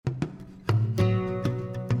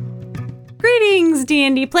Greetings,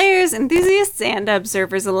 D&D players, enthusiasts, and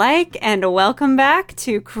observers alike, and welcome back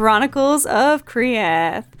to Chronicles of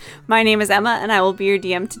Krieth. My name is Emma, and I will be your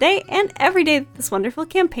DM today, and every day that this wonderful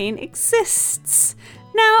campaign exists.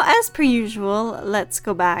 Now, as per usual, let's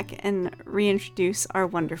go back and reintroduce our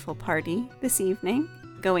wonderful party this evening.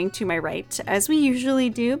 Going to my right, as we usually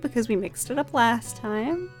do, because we mixed it up last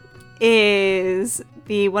time, is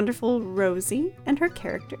the wonderful Rosie and her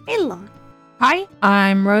character, Elon. Hi,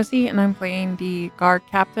 I'm Rosie, and I'm playing the guard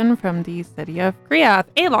captain from the city of Krieth,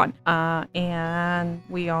 Elon. And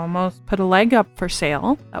we almost put a leg up for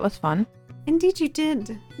sale. That was fun. Indeed you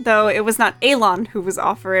did. Though it was not Elon who was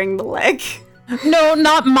offering the leg. No,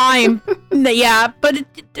 not mine. Yeah, but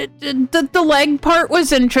the leg part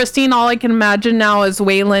was interesting. All I can imagine now is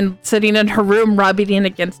Waylon sitting in her room rubbing it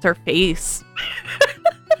against her face.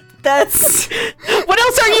 That's... What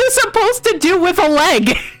else are you supposed to do with a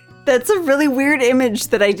leg? That's a really weird image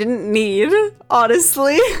that I didn't need,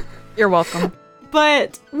 honestly. You're welcome.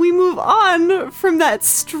 But we move on from that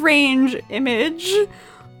strange image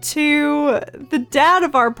to the dad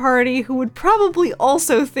of our party, who would probably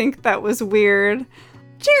also think that was weird,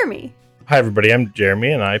 Jeremy. Hi everybody, I'm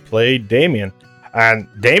Jeremy and I play Damien. And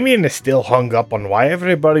Damien is still hung up on why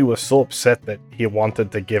everybody was so upset that he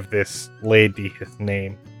wanted to give this lady his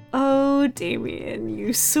name. Oh, Damien,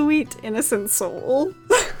 you sweet, innocent soul.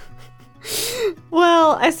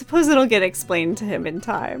 Well, I suppose it'll get explained to him in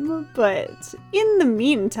time, but in the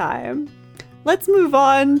meantime, let's move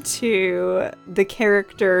on to the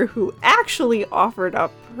character who actually offered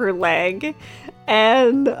up her leg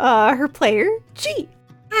and her player, G.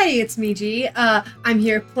 Hi, it's me, G. I'm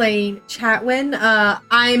here playing Chatwin.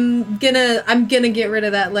 I'm gonna get rid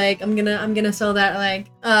of that leg. I'm gonna sell that leg.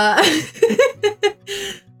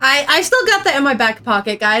 I still got that in my back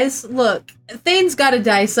pocket, guys. Look, Thane's gotta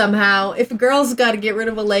die somehow. If a girl's gotta get rid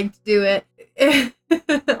of a leg to do it,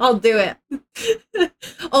 I'll do it.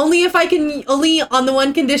 Only on the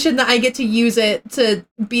one condition that I get to use it to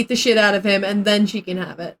beat the shit out of him, and then she can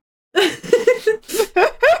have it.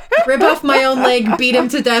 Rip off my own leg, beat him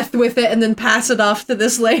to death with it, and then pass it off to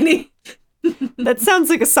this lady. That sounds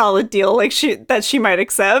like a solid deal, like she might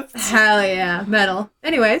accept. Hell yeah, metal.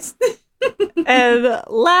 Anyways. And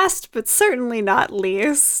last but certainly not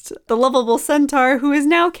least, the lovable centaur who is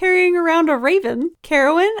now carrying around a raven,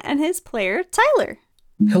 Carowin, and his player, Tyler.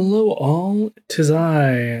 Hello all, 'tis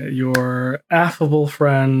I, your affable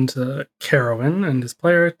friend, Carowin, and his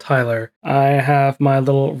player, Tyler. I have my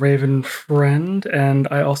little raven friend, and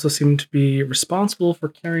I also seem to be responsible for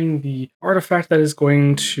carrying the artifact that is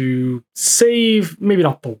going to save, maybe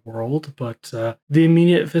not the world, but the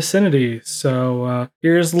immediate vicinity. So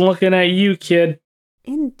here's looking at you, kid.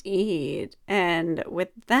 Indeed. And with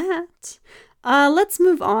that, let's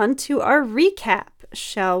move on to our recap,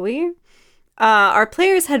 shall we? Our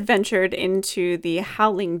players had ventured into the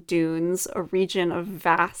Howling Dunes, a region of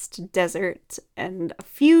vast desert and a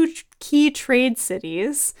few key trade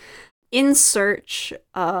cities, in search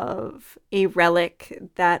of a relic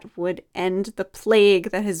that would end the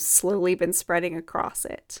plague that has slowly been spreading across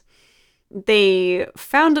it. They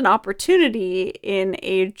found an opportunity in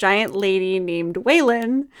a giant lady named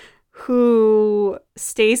Waylon, who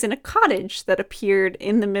stays in a cottage that appeared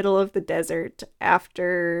in the middle of the desert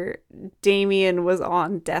after Damien was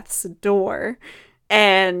on death's door.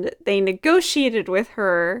 And they negotiated with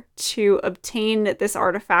her to obtain this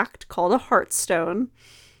artifact called a Heartstone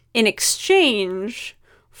in exchange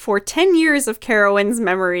for 10 years of Carowin's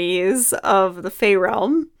memories of the Fey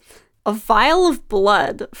Realm, a vial of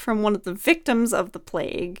blood from one of the victims of the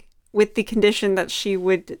plague, with the condition that she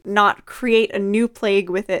would not create a new plague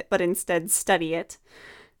with it, but instead study it.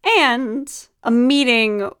 And a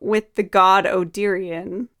meeting with the god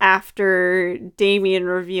Odirion after Damien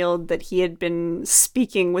revealed that he had been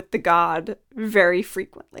speaking with the god very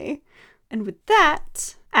frequently. And with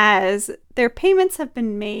that, as their payments have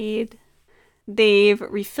been made, they've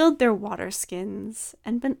refilled their water skins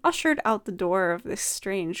and been ushered out the door of this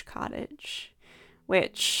strange cottage,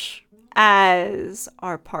 which, as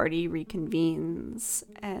our party reconvenes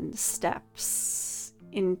and steps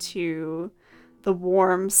into the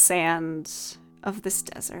warm sand of this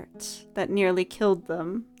desert that nearly killed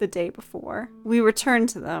them the day before, we return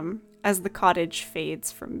to them as the cottage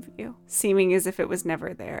fades from view, seeming as if it was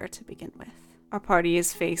never there to begin with. Our party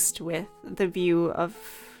is faced with the view of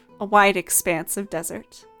a wide expanse of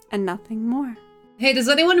desert and nothing more. Hey, does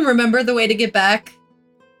anyone remember the way to get back?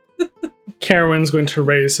 Carowin's going to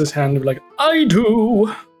raise his hand and be like, I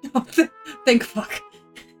do! Oh, thank fuck.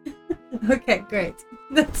 Okay, great.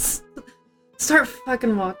 Let's start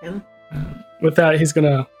fucking walking. With that, he's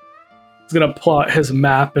gonna pull out his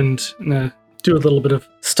map and do a little bit of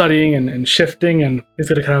studying and shifting, and he's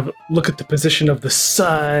going to kind of look at the position of the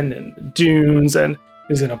sun and the dunes, and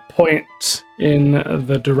he's going to point in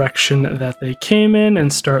the direction that they came in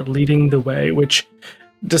and start leading the way, which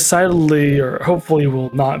decidedly or hopefully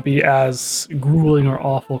will not be as grueling or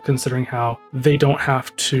awful, considering how they don't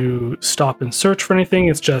have to stop and search for anything.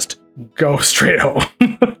 It's just go straight home.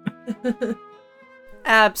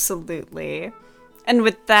 Absolutely. And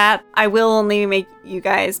with that, I will only make you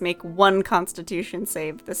guys make one constitution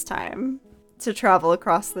save this time to travel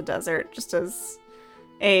across the desert, just as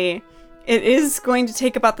it is going to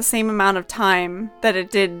take about the same amount of time that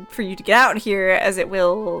it did for you to get out here as it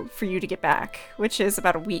will for you to get back, which is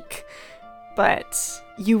about a week. But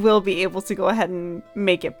you will be able to go ahead and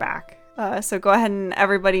make it back. So go ahead and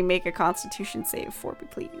everybody make a constitution save for me,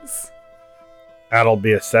 please. That'll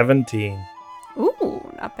be a 17.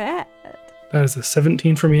 Ooh, not bad. That is a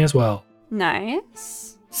 17 for me as well.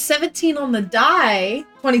 Nice. 17 on the die,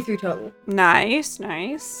 23 total. Nice.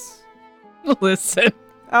 Listen.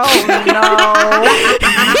 Oh no.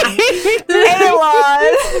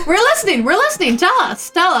 Aelon! We're listening. Tell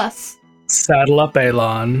us. Saddle up,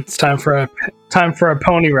 Elon. It's time for a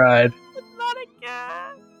pony ride. Not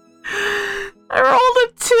again. I rolled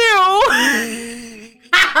a 2.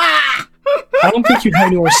 I don't think you have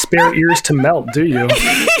any more spare ears to melt, do you?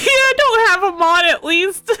 I don't have them on, at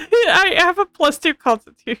least. I have a +2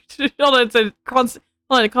 constitution. Hold on, it's a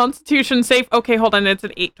constitution save. Okay, hold on, it's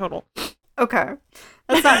an 8 total. Okay.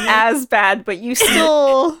 That's not as bad, but you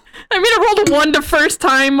still... I mean, I rolled a 1 the first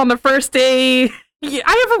time on the first day. Yeah,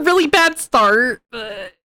 I have a really bad start.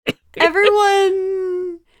 But...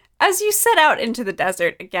 Everyone, as you set out into the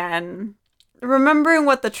desert again, remembering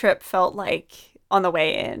what the trip felt like on the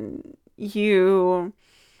way in, you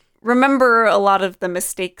remember a lot of the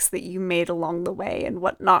mistakes that you made along the way and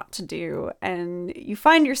what not to do, and you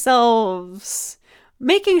find yourselves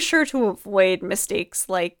making sure to avoid mistakes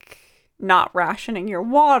like not rationing your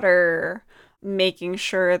water, making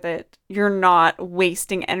sure that you're not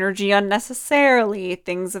wasting energy unnecessarily,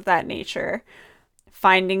 things of that nature.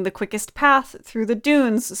 Finding the quickest path through the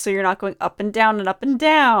dunes so you're not going up and down and up and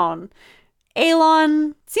down.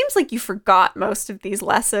 Aelon, seems like you forgot most of these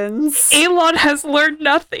lessons. Aelon has learned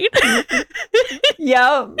nothing.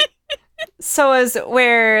 Yep. So as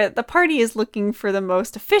where the party is looking for the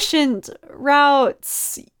most efficient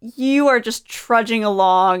routes, you are just trudging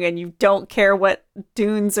along and you don't care what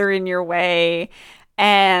dunes are in your way.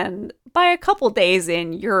 And by a couple days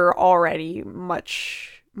in, you're already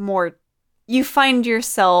much more... You find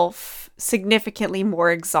yourself significantly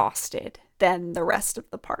more exhausted than the rest of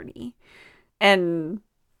the party. And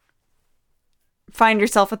find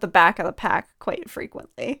yourself at the back of the pack quite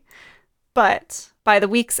frequently. But by the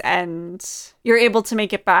week's end, you're able to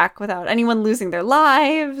make it back without anyone losing their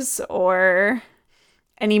lives or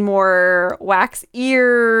any more wax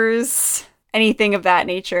ears, anything of that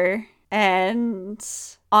nature. And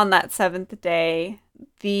on that 7th day,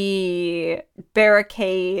 the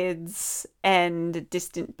barricades and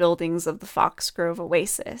distant buildings of the Foxgrove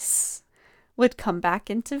Oasis would come back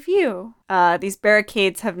into view. These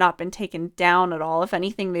barricades have not been taken down at all. If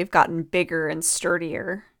anything, they've gotten bigger and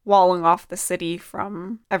sturdier, walling off the city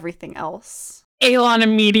from everything else. Aelon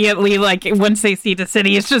immediately, like, once they see the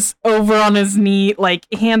city, is just over on his knee, like,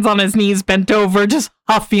 hands on his knees, bent over, just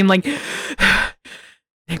huffing, like,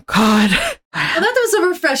 thank God. Well, that was a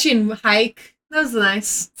refreshing hike. That was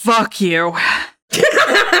nice. Fuck you.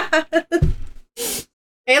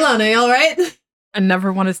 Aelon, are you alright? I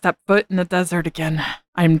never want to step foot in the desert again.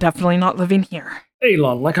 I'm definitely not living here.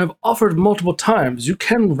 Elon, like I've offered multiple times, you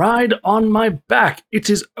can ride on my back. It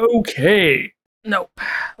is okay. Nope.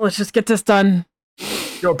 Let's just get this done.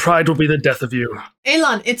 Your pride will be the death of you.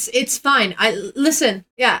 Aelon, it's fine. Listen,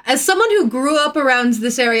 yeah, as someone who grew up around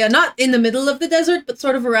this area, not in the middle of the desert, but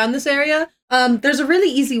sort of around this area, there's a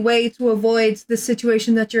really easy way to avoid the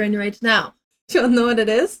situation that you're in right now. Do you want to know what it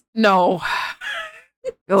is? No. I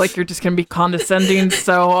feel like you're just going to be condescending,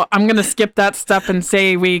 so I'm going to skip that step and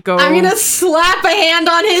say we go... I'm going to slap a hand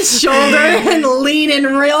on his shoulder and lean in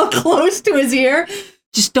real close to his ear.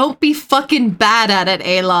 Just don't be fucking bad at it,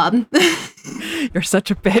 Aelon. You're such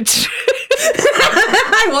a bitch.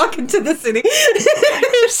 I walk into the city.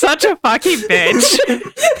 You're such a fucking bitch.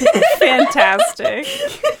 Fantastic.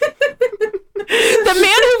 The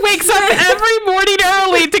man who wakes up every morning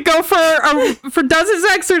early to go does his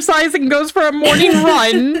exercise and goes for a morning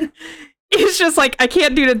run. He's just like, I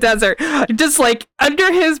can't do the desert. Just like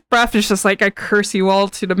under his breath, it's just like, I curse you all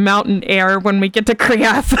to the mountain air when we get to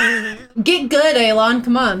Kriath. Get good, Aelon.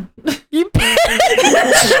 Come on. You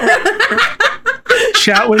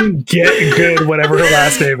Chatwin, get good, whatever her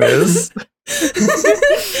last name is.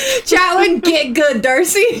 Chatwin, get good,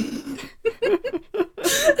 Darcy.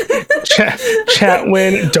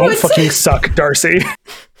 Chatwin, don't fucking suck, Darcy.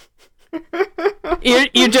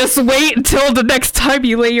 You just wait until the next time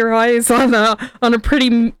you lay your eyes on a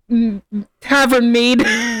pretty tavern maid.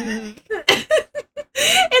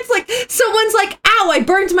 It's like someone's like, ow, I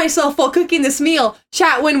burned myself while cooking this meal.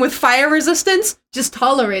 Chatwin with fire resistance, just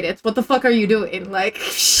tolerate it. What the fuck are you doing? Like,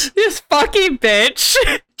 This fucking bitch.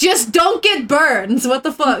 just don't get burned. What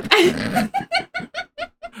the fuck?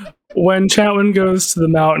 When Chatwin goes to the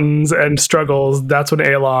mountains and struggles, that's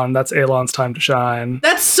Alon's time to shine.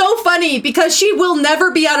 That's so funny because she will never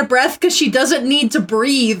be out of breath because she doesn't need to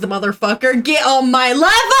breathe, motherfucker. Get on my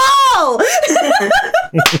level!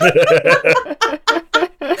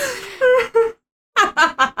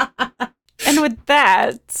 And with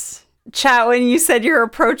that, Chatwin, you said you're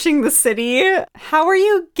approaching the city. How are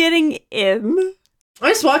you getting in? I'm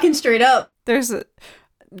just walking straight up. There is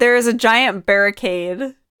a giant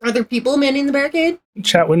barricade. Are there people manning the barricade?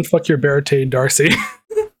 Chatwin, fuck your barricade, Darcy.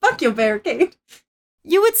 Fuck your barricade.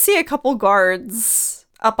 You would see a couple guards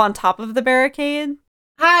up on top of the barricade.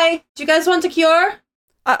 Hi, do you guys want a cure?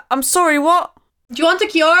 I'm sorry, what? Do you want a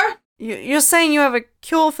cure? You're saying you have a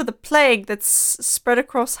cure for the plague that's spread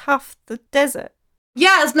across half the desert?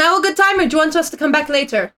 Yeah, is now a good time or do you want us to come back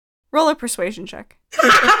later? Roll a persuasion check.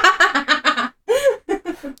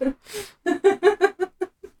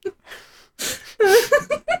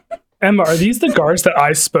 Emma, are these the guards that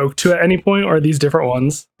I spoke to at any point, or are these different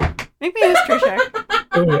ones? Make me a history check.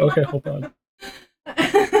 Oh, okay, hold on.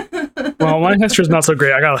 Well, my history's not so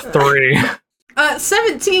great. I got a 3.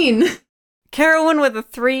 17. Carowin with a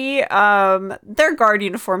 3. Their guard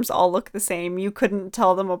uniforms all look the same. You couldn't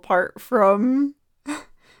tell them apart from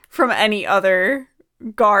any other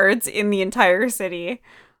guards in the entire city.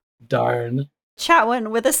 Darn. Chatwin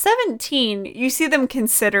with a 17. You see them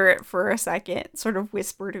consider it for a second, sort of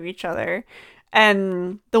whisper to each other,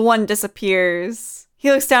 and the one disappears.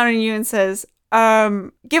 He looks down at you and says,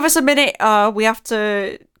 give us a minute. We have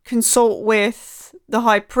to consult with the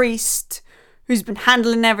high priest who's been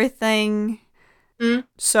handling everything.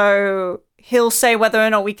 So he'll say whether or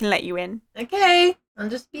not we can let you in. Okay, I'll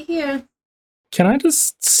just be here. Can I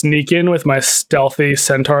just sneak in with my stealthy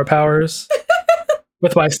centaur powers?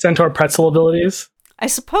 With my centaur pretzel abilities? I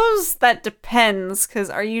suppose that depends, because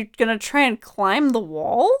are you going to try and climb the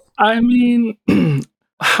wall? I mean,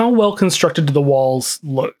 how well constructed do the walls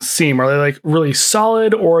seem? Are they like really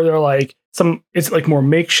solid, or they're like it's like more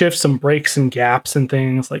makeshift, some breaks and gaps and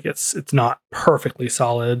things? Like it's not perfectly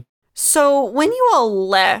solid. So when you all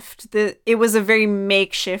left, it was a very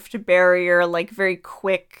makeshift barrier, like very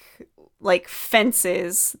quick, like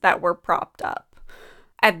fences that were propped up.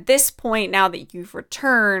 At this point, now that you've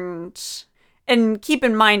returned, and keep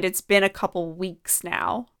in mind it's been a couple weeks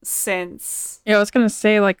now since... Yeah, I was going to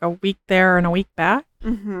say like a week there and a week back.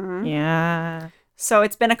 Mm-hmm. Yeah. So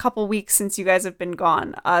it's been a couple weeks since you guys have been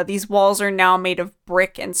gone. These walls are now made of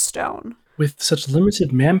brick and stone. With such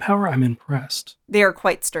limited manpower, I'm impressed. They are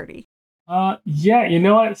quite sturdy. Yeah, you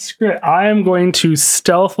know what? Screw it. I am going to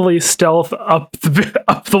stealthily stealth up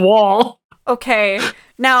the wall. Okay,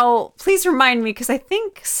 now please remind me, because I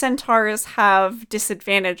think centaurs have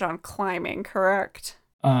disadvantage on climbing, correct?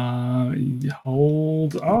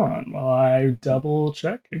 Hold on while I double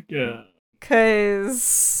check again.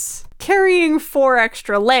 Because carrying 4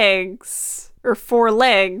 extra legs, or 4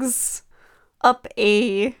 legs, up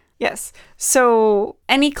a... Yes, so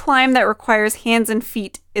any climb that requires hands and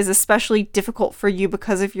feet is especially difficult for you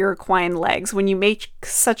because of your equine legs. When you make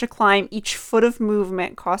such a climb, each foot of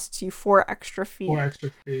movement costs you 4 extra feet. 4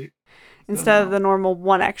 extra feet. Instead of the normal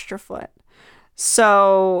 1 extra foot.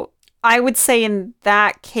 So I would say in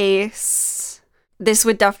that case, this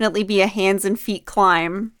would definitely be a hands and feet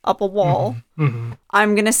climb up a wall. Mm-hmm.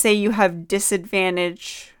 I'm going to say you have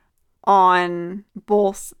disadvantage on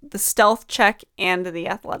both the stealth check and the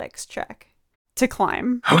athletics check to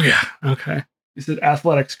climb. Oh, yeah. Okay. You said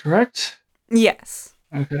athletics, correct? Yes.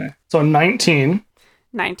 Okay. So 19.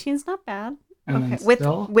 19's not bad. And Okay.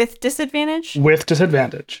 then With disadvantage? with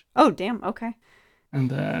disadvantage. Oh, damn. Okay. And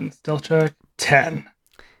then stealth check, 10.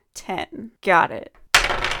 10. Got it.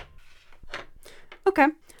 Okay.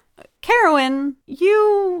 Carowin,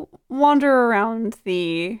 you wander around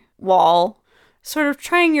the wall, sort of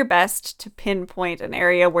trying your best to pinpoint an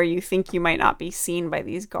area where you think you might not be seen by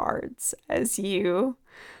these guards as you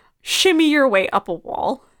shimmy your way up a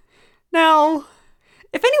wall. Now,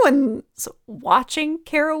 if anyone's watching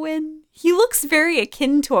Carowin, he looks very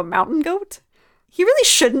akin to a mountain goat. He really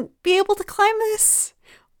shouldn't be able to climb this,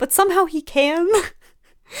 but somehow he can.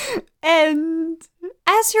 And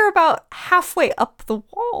as you're about halfway up the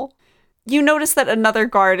wall, you notice that another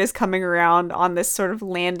guard is coming around on this sort of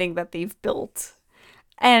landing that they've built.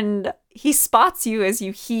 And he spots you as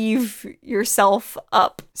you heave yourself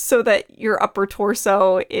up so that your upper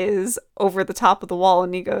torso is over the top of the wall.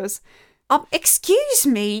 And he goes, excuse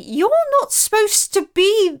me, you're not supposed to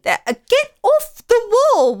be there. Get off the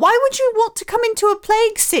wall. Why would you want to come into a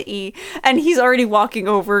plague city? And he's already walking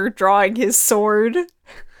over, drawing his sword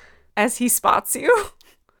as he spots you.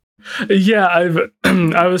 Yeah,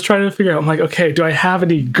 I was trying to figure out, I'm like, okay, do I have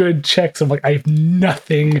any good checks? I'm like, I have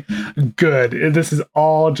nothing good. This is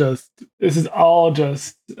all just, oh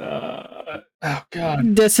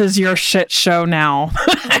God. This is your shit show now.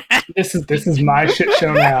 This is my shit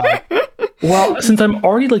show now. Well, since I'm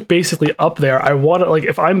already like basically up there, I want to like,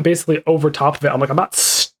 if I'm basically over top of it, I'm like, I'm not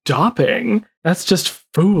stopping. That's just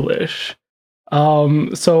foolish.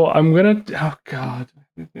 So I'm gonna, oh God.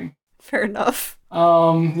 Fair enough.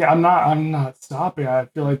 Yeah, I'm not stopping. I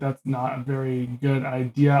feel like that's not a very good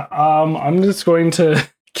idea. I'm just going to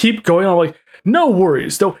keep going. I'm like, no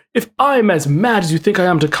worries, though. If I'm as mad as you think I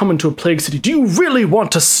am to come into a plague city, do you really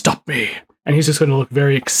want to stop me? And he's just going to look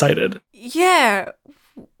very excited. Yeah,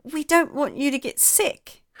 we don't want you to get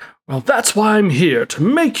sick. Well, that's why I'm here, to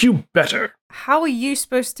make you better. How are you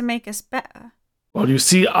supposed to make us better? Well, you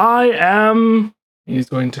see, he's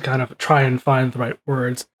going to kind of try and find the right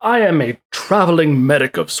words. I am a traveling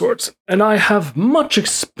medic of sorts, and I have much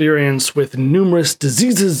experience with numerous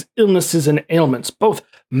diseases, illnesses, and ailments, both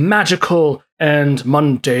magical and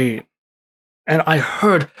mundane. And I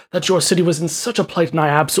heard that your city was in such a plight, and I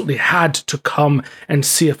absolutely had to come and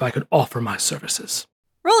see if I could offer my services.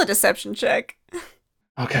 Roll a deception check.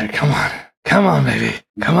 Okay, come on. Come on, baby.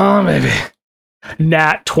 Come on, baby.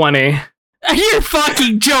 Nat 20. You're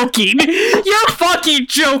fucking joking. You're fucking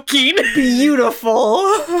joking. Beautiful.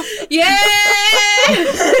 Yeah!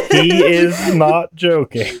 He is not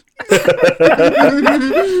joking. What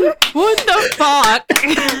the fuck?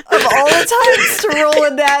 Of all the times to roll a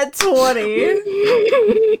nat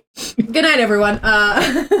 20. Good night, everyone.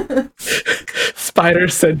 Spider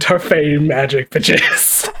Centaur Fey magic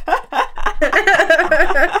bitches.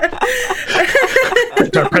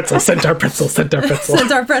 Centaur pretzel, centaur pretzel, centaur pretzel.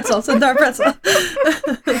 Centaur pretzel, centaur pretzel.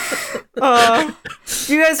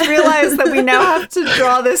 You guys realize that we now have to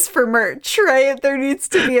draw this for merch, right? There needs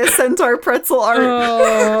to be a centaur pretzel art.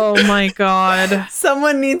 Oh my god.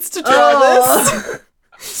 Someone needs to draw this.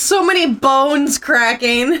 So many bones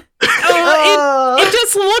cracking. It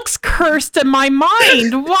just looks cursed in my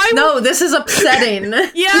mind. Why? No, this is upsetting.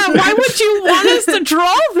 Yeah, why would you want us to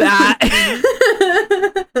draw that?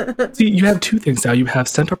 See, you have two things now. You have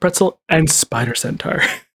centaur pretzel and spider centaur.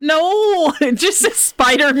 No, just a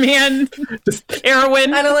Spider-Man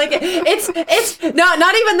heroine. I don't like it. It's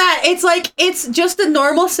not even that. It's like it's just a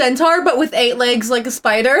normal centaur, but with 8 legs like a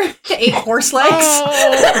spider, 8 horse legs.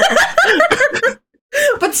 Oh.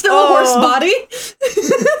 But still a horse body.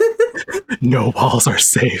 No walls are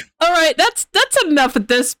safe. All right, that's enough of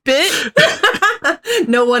this bit.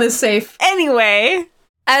 No one is safe. Anyway,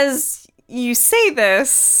 as you say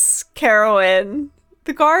this, Carowin,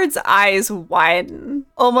 the guard's eyes widen,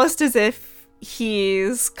 almost as if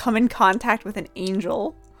he's come in contact with an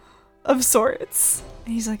angel of sorts.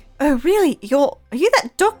 And he's like, oh, really? Are you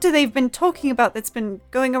that doctor they've been talking about that's been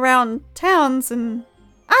going around towns and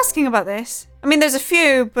asking about this? I mean, there's a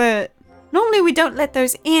few, but normally we don't let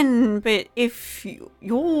those in. But if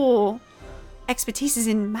your expertise is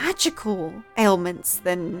in magical ailments,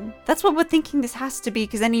 then that's what we're thinking this has to be,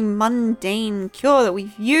 because any mundane cure that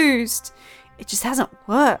we've used, it just hasn't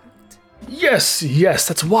worked. Yes,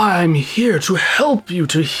 that's why I'm here, to help you,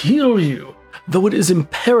 to heal you. Though it is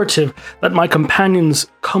imperative that my companions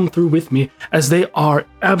come through with me, as they are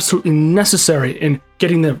absolutely necessary in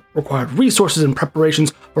getting the required resources and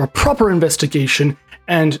preparations for a proper investigation,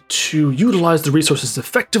 and to utilize the resources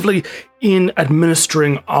effectively in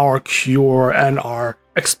administering our cure and our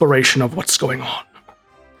exploration of what's going on.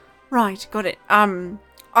 Right, got it.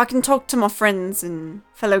 I can talk to my friends and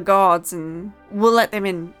fellow guards, and we'll let them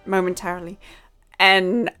in momentarily.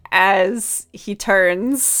 And as he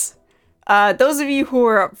turns, those of you who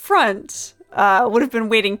are up front would have been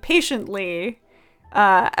waiting patiently.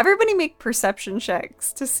 Everybody make perception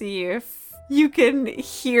checks to see if you can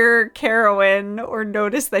hear Carowin or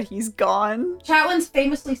notice that he's gone. Chatwin's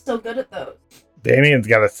famously so good at those. Damien's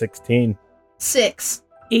got a 16. 6.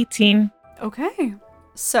 18. Okay.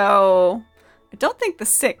 So I don't think the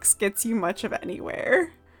 6 gets you much of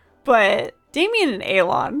anywhere. But Damien and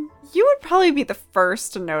Aelon, you would probably be the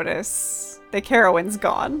first to notice that Carowin's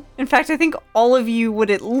gone. In fact, I think all of you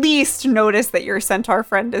would at least notice that your centaur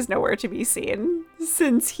friend is nowhere to be seen.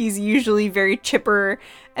 since he's usually very chipper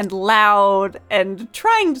and loud and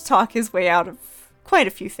trying to talk his way out of quite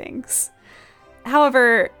a few things.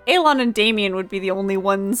 However, Elon and Damien would be the only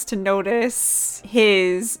ones to notice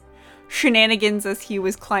his shenanigans as he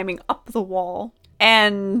was climbing up the wall,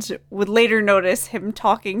 and would later notice him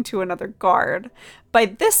talking to another guard. By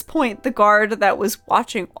this point, the guard that was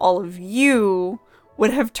watching all of you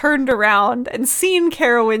would have turned around and seen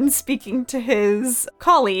Carowin speaking to his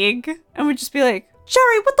colleague, and would just be like,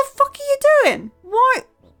 Jerry, what the fuck are you doing?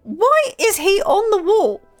 Why is he on the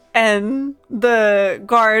wall? And the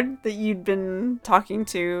guard that you'd been talking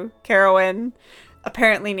to, Carowin,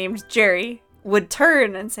 apparently named Jerry, would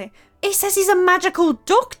turn and say, he says he's a magical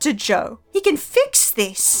doctor, Joe. He can fix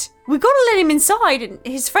this. We gotta let him inside, and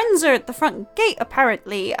his friends are at the front gate,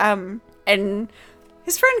 apparently. And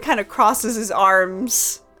his friend kind of crosses his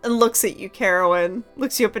arms and looks at you, Carowin,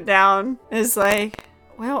 looks you up and down, and is like,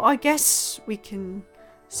 well, I guess we can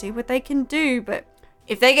see what they can do, but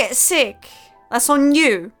if they get sick, that's on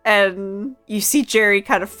you. And you see Jerry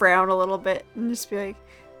kind of frown a little bit and just be like,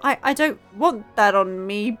 I don't want that on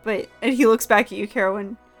me, but... And he looks back at you,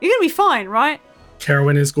 Carowin. You're gonna be fine, right?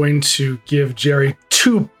 Carowin is going to give Jerry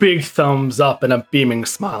 2 big thumbs up and a beaming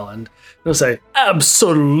smile, and he'll say,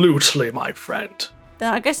 absolutely, my friend.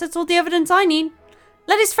 Then I guess that's all the evidence I need.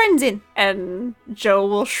 Let his friends in. And Joe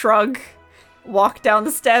will shrug, walk down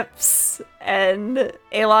the steps, and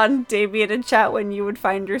Elon, Damien, and Chatwin, you would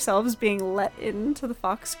find yourselves being let into the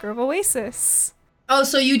Foxgrove Oasis. Oh,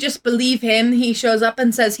 so you just believe him? He shows up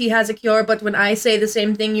and says he has a cure, but when I say the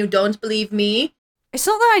same thing, you don't believe me? It's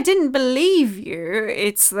not that I didn't believe you,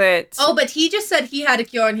 it's that... Oh, but he just said he had a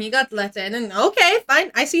cure and he got let in, and okay, fine,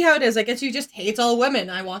 I see how it is. I guess you just hate all women.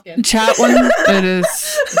 I walk in. Chatwin,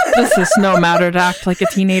 this is no matter to act like a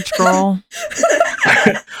teenage girl.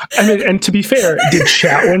 I mean, and to be fair, did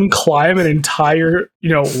Chatwin climb an entire,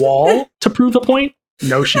 wall to prove a point?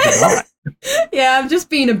 No, she did not. Yeah, I'm just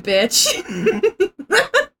being a bitch.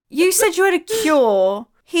 You said you had a cure.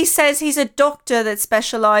 He says he's a doctor that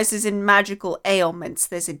specializes in magical ailments.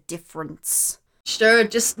 There's a difference. Sure,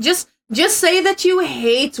 just say that you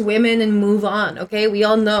hate women and move on, okay? We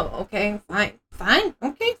all know, okay? Fine,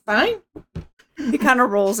 okay, fine. He kind of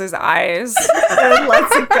rolls his eyes and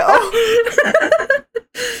lets it go.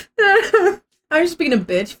 I'm just being a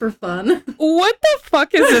bitch for fun. What the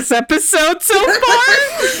fuck is this episode so far?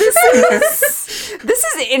 This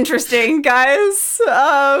is interesting, guys.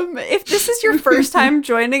 If this is your first time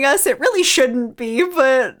joining us, it really shouldn't be,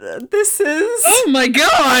 but this is... Oh my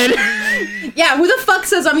god! Yeah, who the fuck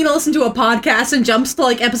says I'm gonna listen to a podcast and jumps to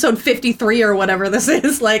like episode 53 or whatever this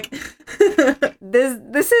is? Like,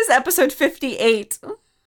 this is episode 58.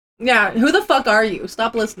 Yeah, who the fuck are you?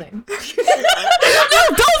 Stop listening. No,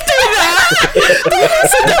 don't do that! Don't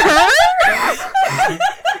listen to her!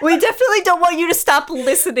 We definitely don't want you to stop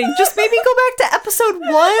listening. Just maybe go back to episode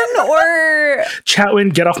 1 or...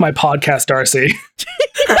 Chatwin, get off my podcast, Darcy.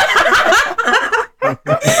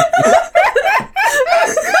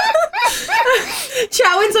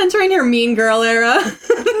 Chatwin's entering her mean girl era.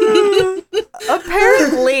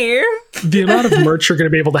 Apparently. The amount of merch you're going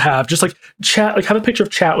to be able to have, just like chat, like have a picture of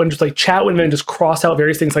Chatwin, just like Chatwin, and then just cross out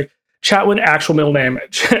various things like Chatwin, actual middle name,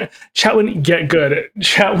 Chatwin, get good,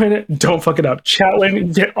 Chatwin, don't fuck it up,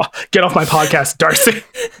 Chatwin, get off my podcast, Darcy.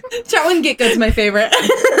 Chatwin, get good's my favorite.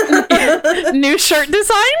 New shirt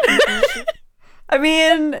design? I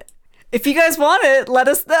mean, if you guys want it, let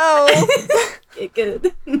us know. Get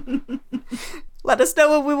good. Let us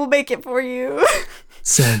know and we will make it for you.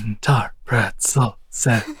 Centaur pretzel,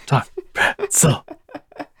 Centaur pretzel.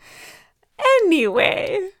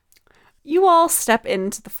 Anyway, you all step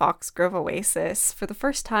into the Foxgrove Oasis for the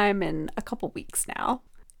first time in a couple weeks now.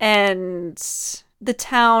 And the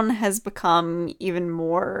town has become even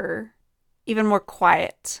more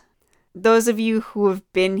quiet. Those of you who have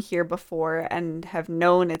been here before and have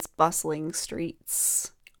known its bustling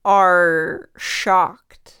streets are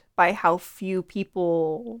shocked by how few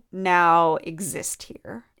people now exist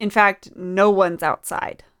here. In fact, no one's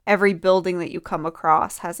outside. Every building that you come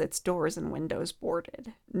across has its doors and windows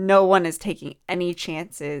boarded. No one is taking any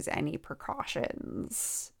chances, any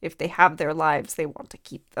precautions. If they have their lives, they want to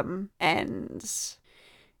keep them. And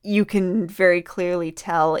you can very clearly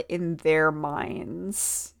tell in their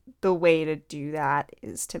minds the way to do that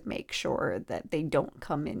is to make sure that they don't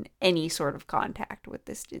come in any sort of contact with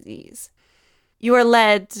this disease. You are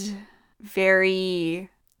led very,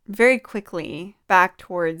 very quickly back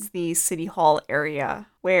towards the City Hall area,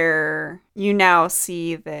 where you now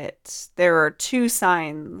see that there are 2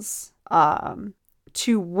 signs,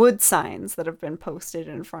 2 wood signs that have been posted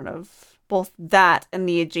in front of both that and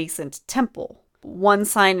the adjacent temple. one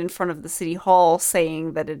sign in front of the city hall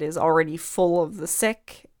saying that it is already full of the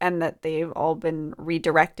sick and that they've all been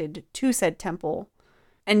redirected to said temple.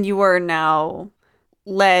 And you are now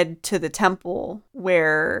led to the temple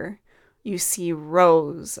where you see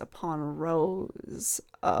rows upon rows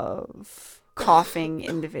of coughing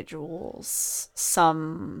individuals,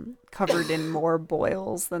 some covered in more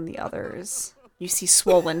boils than the others. You see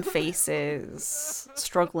swollen faces,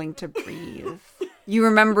 struggling to breathe. You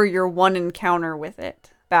remember your one encounter with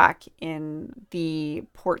it back in the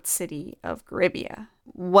port city of Garibia.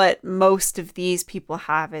 What most of these people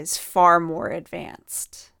have is far more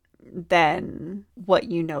advanced than what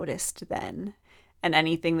you noticed then, and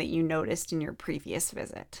anything that you noticed in your previous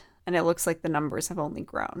visit. And it looks like the numbers have only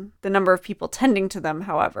grown. The number of people tending to them,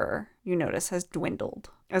 however, you notice has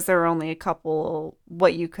dwindled, as there are only a couple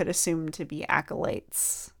what you could assume to be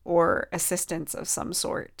acolytes or assistants of some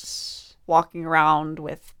sort, walking around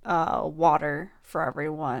with water for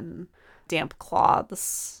everyone, damp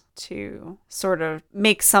cloths, to sort of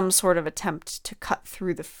make some sort of attempt to cut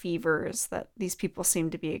through the fevers that these people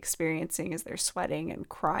seem to be experiencing as they're sweating and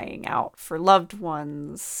crying out for loved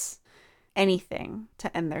ones. Anything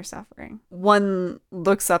to end their suffering. One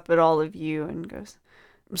looks up at all of you and goes,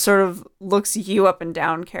 sort of looks you up and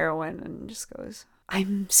down, Carowin, and just goes,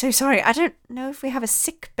 I'm so sorry. I don't know if we have a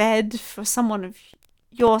sick bed for someone of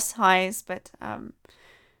your size, but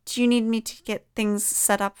do you need me to get things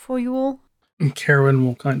set up for you all? And Carowin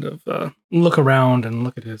will kind of look around and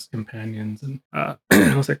look at his companions and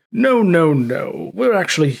he'll say, No. We're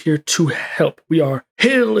actually here to help. We are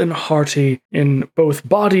hale and hearty in both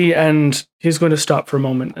body, and he's going to stop for a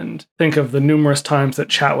moment and think of the numerous times that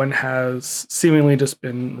Chatwin has seemingly just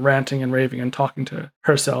been ranting and raving and talking to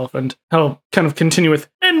herself, and he'll kind of continue with,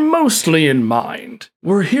 and mostly in mind,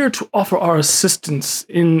 we're here to offer our assistance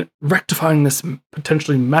in rectifying this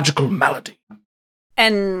potentially magical malady.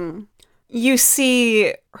 And you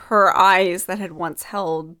see her eyes that had once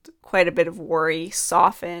held quite a bit of worry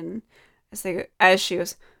soften as she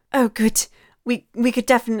goes, oh, good. We could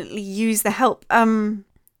definitely use the help.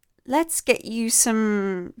 Let's get you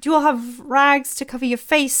some... Do you all have rags to cover your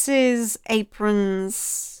faces?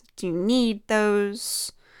 Aprons? Do you need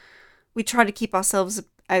those? We try to keep ourselves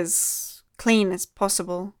as clean as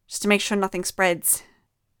possible, just to make sure nothing spreads.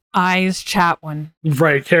 Eyes Chatwin.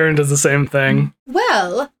 Right, Karen does the same thing.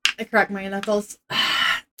 Well, I crack my knuckles.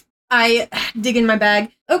 I dig in my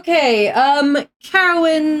bag. Okay,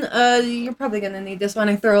 Carowin, you're probably gonna need this one.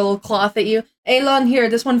 I throw a little cloth at you. Elon, here,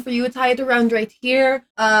 this one for you. Tie it around right here.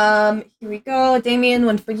 Here we go. Damien,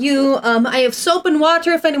 one for you. I have soap and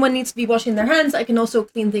water if anyone needs to be washing their hands. I can also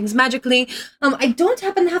clean things magically. I don't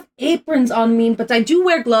happen to have aprons on me, but I do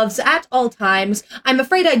wear gloves at all times. I'm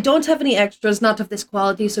afraid I don't have any extras, not of this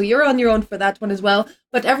quality, so you're on your own for that one as well.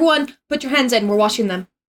 But everyone, put your hands in. We're washing them.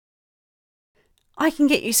 I can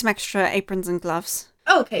get you some extra aprons and gloves.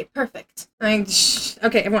 Okay, perfect.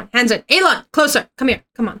 Okay, everyone, hands in. Elon, closer. Come here.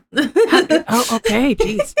 Come on. Oh, okay,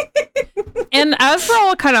 jeez. And as we're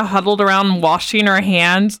all kind of huddled around washing our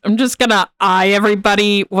hands, I'm just gonna eye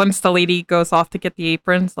everybody once the lady goes off to get the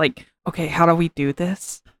aprons. Like, okay, how do we do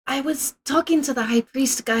this? I was talking to the high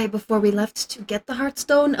priest guy before we left to get the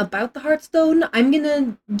Heartstone about the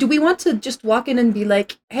Heartstone. Do we want to just walk in and be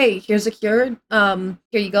like, hey, here's a cure. Here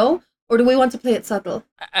you go. Or do we want to play it subtle?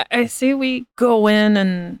 I say we go in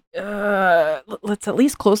and let's at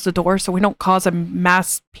least close the door so we don't cause a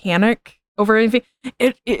mass panic over anything.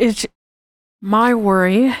 It's my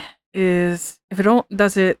worry is if it don't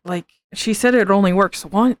does it like she said it only works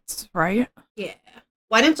once, right? Yeah.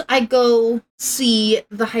 Why don't I go see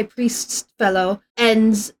the high priest fellow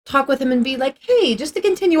and talk with him and be like, hey, just to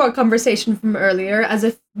continue our conversation from earlier, as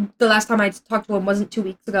if the last time I talked to him wasn't 2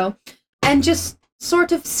 weeks ago, and just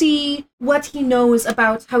sort of see what he knows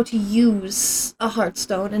about how to use a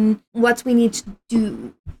Heartstone and what we need to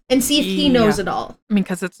do, and see if he knows it all. I mean,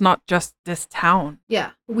 because it's not just this town.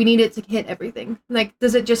 Yeah, we need it to hit everything. Like,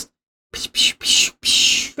 does it just psh, psh, psh,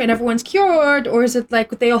 psh, and everyone's cured, or is it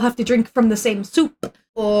like they all have to drink from the same soup,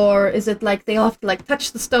 or is it like they all have to like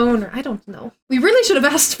touch the stone, or I don't know. We really should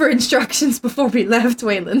have asked for instructions before we left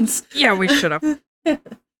Wayland's. Yeah, we should have.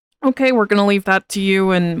 Okay, we're gonna leave that to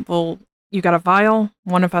you, and you got a vial?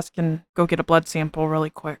 One of us can go get a blood sample really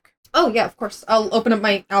quick. Oh, yeah, of course. I'll open up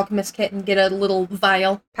my alchemist kit and get a little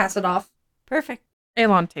vial, pass it off. Perfect.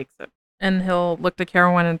 Elon takes it, and he'll look to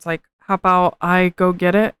Carowin and it's like, how about I go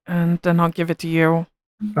get it, and then I'll give it to you?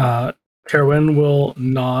 Carowin will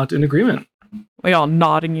nod in agreement. We all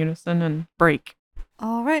nod in unison and break.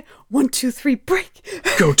 All right. 1, 2, 3, break.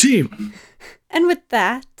 Go team! And with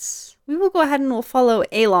that, we will go ahead and we'll follow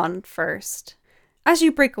Elon first. as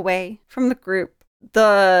you break away from the group,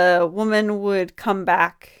 the woman would come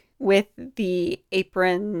back with the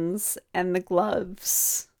aprons and the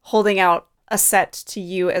gloves, holding out a set to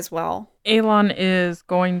you as well. Elon is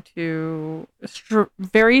going to struggle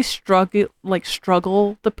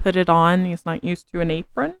to put it on. He's not used to an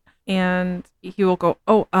apron. And he will go,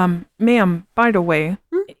 "Oh, ma'am, by the way,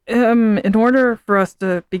 in order for us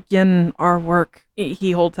to begin our work,"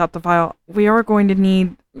 he holds out the vial, "we are going to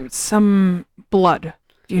need some blood.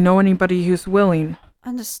 Do you know anybody who's willing?"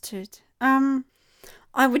 Understood.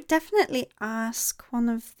 I would definitely ask one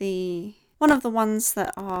of the ones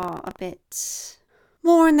that are a bit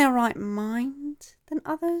more in their right mind than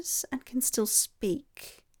others and can still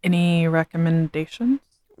speak. Any recommendations?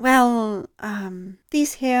 Well,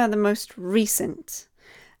 these here are the most recent.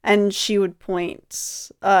 And she would point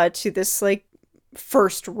to this, like,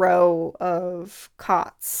 first row of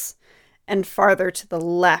cots and farther to the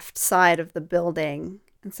left side of the building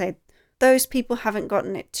and say, those people haven't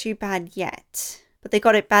gotten it too bad yet, but they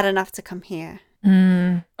got it bad enough to come here.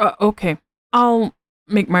 Okay. I'll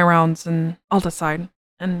make my rounds and I'll decide.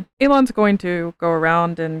 And Elon's going to go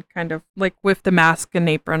around and kind of like with the mask and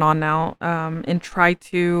apron on now, and try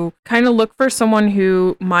to kind of look for someone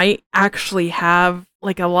who might actually have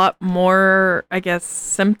like a lot more, I guess,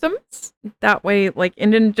 symptoms that way. Like,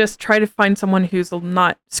 and then just try to find someone who's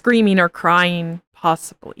not screaming or crying,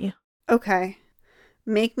 possibly. Okay.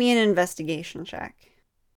 Make me an investigation check.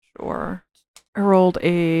 Sure. I rolled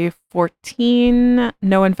a 14,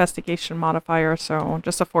 no investigation modifier, so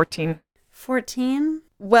just a 14. 14?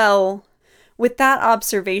 Well, with that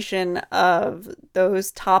observation of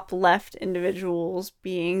those top left individuals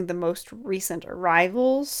being the most recent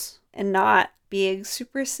arrivals and not being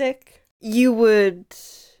super sick, you would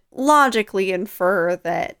logically infer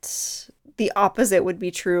that the opposite would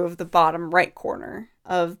be true of the bottom right corner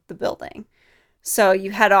of the building. So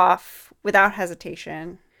you head off without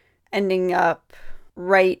hesitation, ending up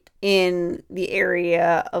right in the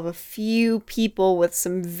area of a few people with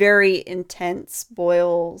some very intense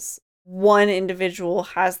boils. One individual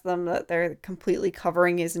has them that they're completely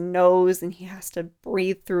covering his nose and he has to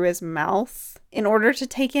breathe through his mouth in order to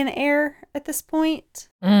take in air at this point.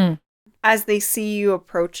 As they see you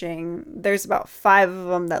approaching, there's about 5 of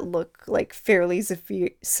them that look like fairly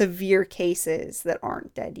severe cases that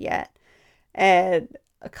aren't dead yet. And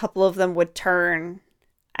a couple of them would turn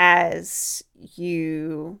as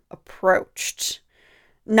you approached,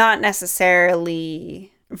 not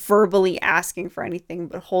necessarily verbally asking for anything,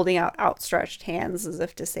 but holding out outstretched hands as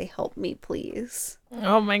if to say, help me, please.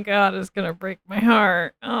 Oh my god, it's gonna break my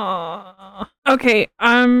heart. Oh. Okay,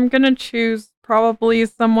 I'm gonna choose probably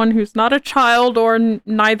someone who's not a child or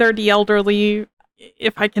neither the elderly,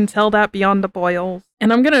 if I can tell that beyond the boils.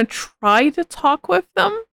 And I'm gonna try to talk with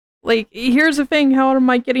them. Like, here's the thing, how am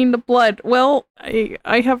I getting the blood? Well,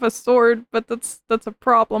 I have a sword, but that's a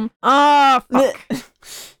problem. Ah, fuck.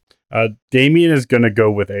 Damien is gonna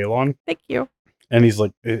go with Elon. Thank you. And he's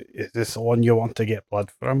like, is this the one you want to get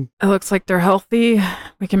blood from? It looks like they're healthy.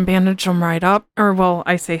 We can bandage them right up. Or, well,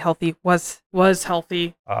 I say healthy. Was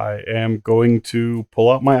healthy. I am going to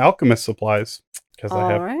pull out my alchemist supplies. Because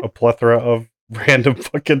I have a plethora of random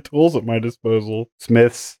fucking tools at my disposal.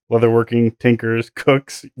 Smiths, leatherworking, tinkers,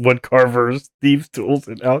 cooks, wood carvers, thieves' tools,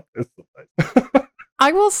 and alchemist supplies.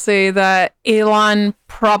 I will say that Elon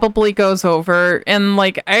probably goes over and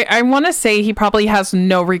like I want to say he probably has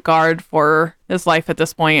no regard for his life at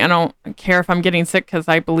this point. I don't care if I'm getting sick because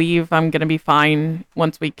I believe I'm going to be fine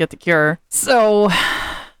once we get the cure. So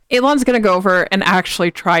Elon's going to go over and actually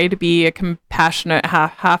try to be a compassionate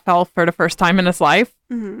half elf for the first time in his life.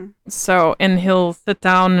 Mm-hmm. So, and he'll sit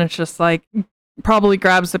down and it's just like probably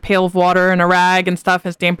grabs a pail of water and a rag and stuff,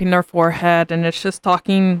 is damping their forehead, and it's just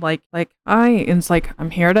talking like and it's like, I'm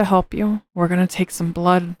here to help you. We're gonna take some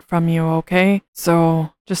blood from you, okay?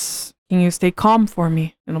 So just can you stay calm for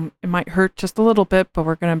me? It might hurt just a little bit, but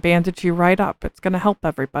we're gonna bandage you right up. It's gonna help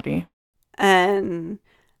everybody. And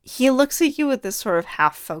he looks at you with this sort of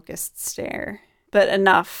half-focused stare, but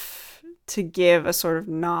enough to give a sort of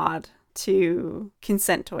nod to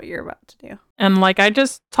consent to what you're about to do. And like I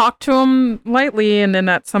just talk to him lightly, and then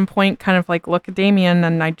at some point kind of like look at Damien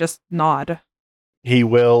and I just nod. He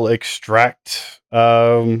will extract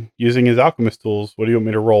using his alchemist tools. What do you want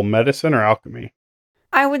me to roll, medicine or alchemy?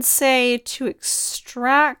 I would say to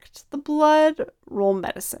extract the blood, roll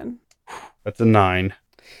medicine. That's a 9.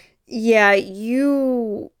 Yeah,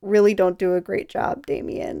 you really don't do a great job,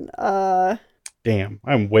 Damien. Damn,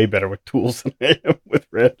 I'm way better with tools than I am with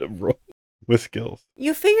random rolls. with skills.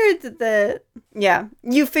 You figured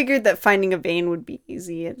that finding a vein would be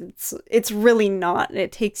easy. It's really not, and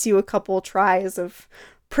it takes you a couple tries of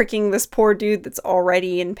pricking this poor dude that's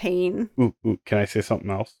already in pain. Ooh, can I say something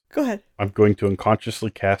else? Go ahead. I'm going to unconsciously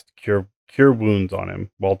cast cure wounds on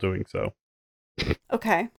him while doing so.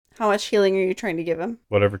 Okay. How much healing are you trying to give him?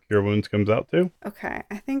 Whatever cure wounds comes out to. Okay.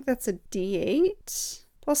 I think that's a D8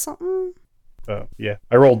 plus something. Yeah.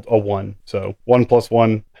 I rolled a 1, so 1 plus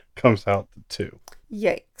 1 comes out to 2.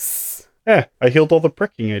 Yikes. Yeah, I healed all the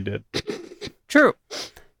pricking I did. True.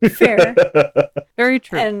 Fair. Very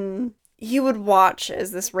true. And you would watch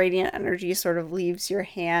as this radiant energy sort of leaves your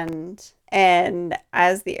hand, and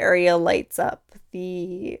as the area lights up,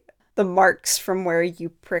 the marks from where you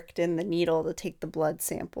pricked in the needle to take the blood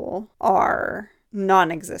sample are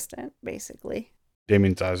non-existent, basically.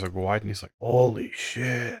 Damien's eyes will go wide, and he's like, "Holy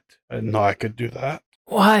shit! I didn't know I could do that."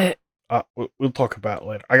 What? We'll talk about it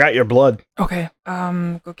later. I got your blood. Okay.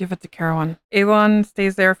 Go give it to Carolyn. Avon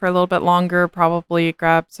stays there for a little bit longer, probably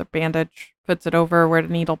grabs a bandage, puts it over where the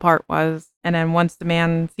needle part was, and then once the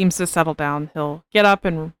man seems to settle down, he'll get up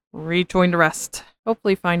and rejoin the rest,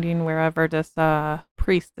 hopefully finding wherever this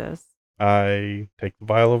priest is. I take the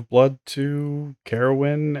vial of blood to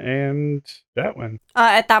Carowin and Chatwin.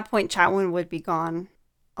 At that point, Chatwin would be gone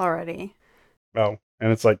already. Oh,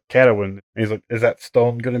 and it's like Catawin. He's like, "Is that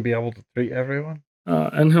stone going to be able to treat everyone?"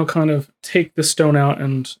 And he'll kind of take the stone out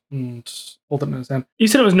and hold it in his hand. You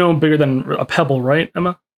said it was no bigger than a pebble, right,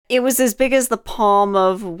 Emma? It was as big as the palm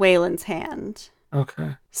of Waylon's hand.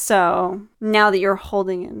 Okay. So now that you're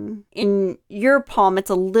holding in your palm, it's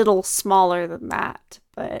a little smaller than that,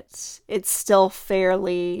 but it's still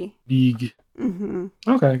fairly big. Mm-hmm.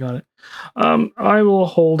 Okay, got it. I will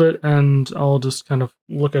hold it and I'll just kind of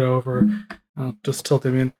look it over. I'll just tilt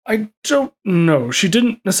him in. I don't know. She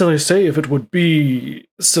didn't necessarily say if it would be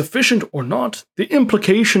sufficient or not. The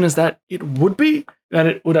implication is that it would be, that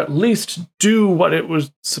it would at least do what it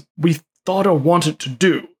was we thought or wanted to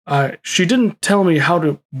do. She didn't tell me how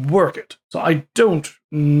to work it, so I don't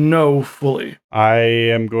know fully. I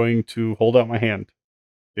am going to hold out my hand.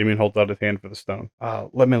 Damien holds out his hand for the stone.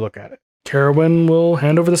 Let me look at it. Carowin will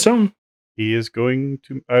hand over the stone. He is going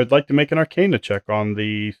to... I'd like to make an Arcana check on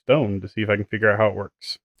the stone to see if I can figure out how it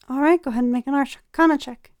works. All right, go ahead and make an Arcana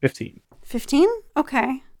check. 15. 15?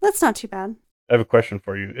 Okay, that's not too bad. I have a question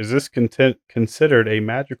for you. Is this considered a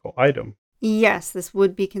magical item? Yes, this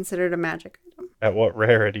would be considered a magic item. At what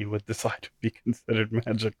rarity would this item be considered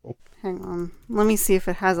magical? Hang on. Let me see if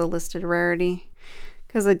it has a listed rarity.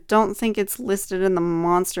 Because I don't think it's listed in the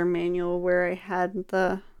monster manual where I had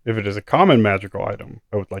the... If it is a common magical item,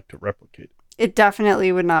 I would like to replicate it. It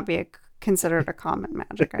definitely would not be considered a common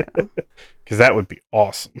magic item. Because that would be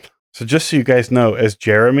awesome. So just so you guys know, as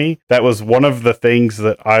Jeremy, that was one of the things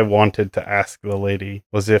that I wanted to ask the lady,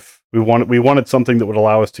 was if we wanted something that would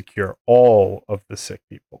allow us to cure all of the sick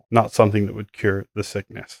people, not something that would cure the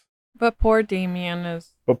sickness. But poor Damien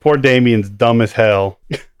is... But poor Damien's dumb as hell.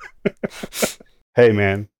 Hey,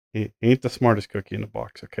 man, he ain't the smartest cookie in the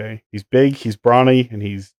box, okay? He's big, he's brawny, and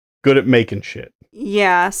he's good at making shit.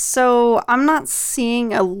 Yeah, so I'm not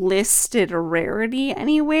seeing a listed rarity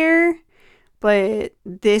anywhere. But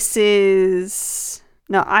this is...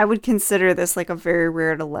 No, I would consider this like a very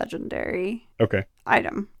rare to legendary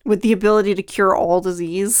item. With the ability to cure all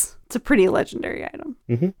disease. It's a pretty legendary item.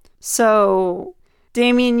 Mm-hmm. So,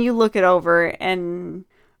 Damien, you look it over and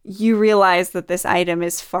you realize that this item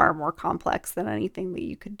is far more complex than anything that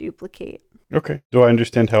you could duplicate. Okay. Do I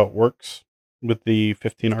understand how it works with the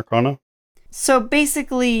 15 Arcana? So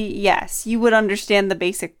basically, yes, you would understand the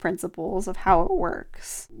basic principles of how it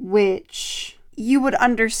works, which you would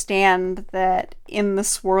understand that in the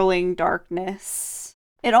swirling darkness,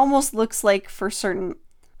 it almost looks like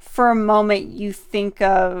for a moment you think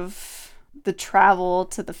of the travel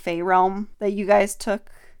to the Fey realm that you guys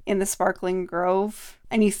took in the Sparkling Grove,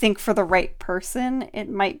 and you think for the right person, it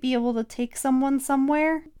might be able to take someone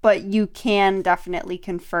somewhere, but you can definitely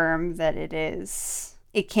confirm that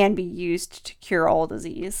it can be used to cure all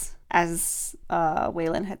disease, as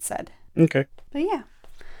Waylon had said. Okay. But yeah.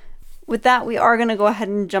 With that, we are going to go ahead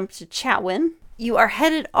and jump to Chatwin. You are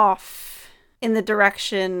headed off in the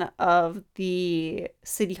direction of the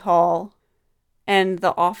city hall and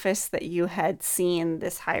the office that you had seen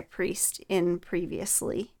this high priest in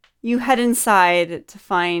previously. You head inside to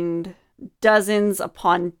find dozens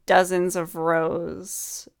upon dozens of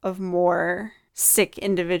rows of more sick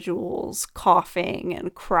individuals coughing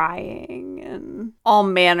and crying and all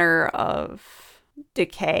manner of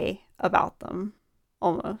decay about them,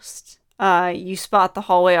 almost. You spot the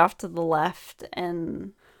hallway off to the left,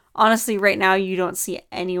 and honestly, right now you don't see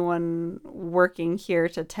anyone working here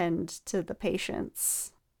to tend to the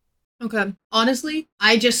patients. Okay. Honestly,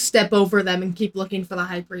 I just step over them and keep looking for the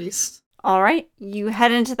high priest. All right. You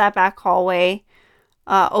head into that back hallway,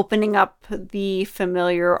 opening up the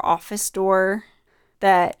familiar office door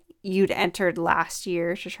that you'd entered last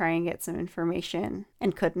year to try and get some information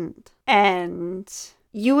and couldn't. And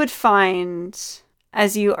you would find, are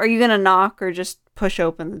you gonna knock or just push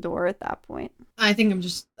open the door at that point? I think I'm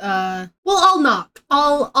just, I'll knock.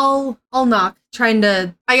 I'll knock.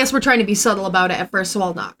 I guess we're trying to be subtle about it at first, so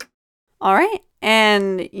I'll knock. All right.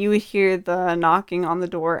 And you would hear the knocking on the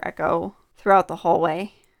door echo throughout the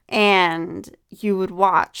hallway. And you would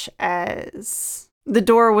watch as the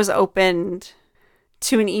door was opened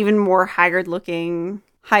to an even more haggard-looking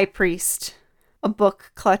high priest, a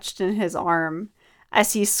book clutched in his arm,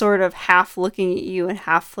 as he's sort of half looking at you and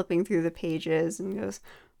half flipping through the pages, and goes,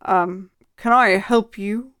 can I help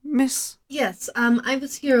you, miss? Yes, I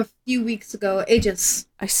was here a few weeks ago, ages.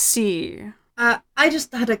 I see. I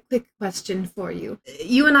just had a quick question for you.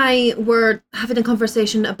 You and I were having a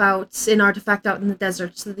conversation about an artifact out in the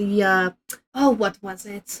desert. What was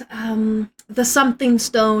it? The something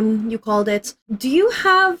stone, you called it. Do you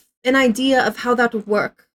have an idea of how that would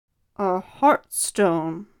work? A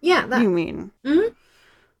Heartstone? Yeah, that. You mean? Mm-hmm.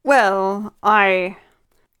 Well, I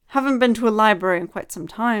haven't been to a library in quite some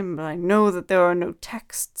time, but I know that there are no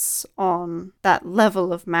texts on that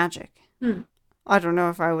level of magic. I don't know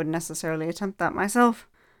if I would necessarily attempt that myself,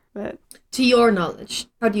 but... To your knowledge,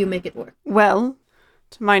 how do you make it work? Well,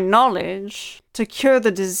 to my knowledge, to cure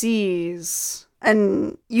the disease...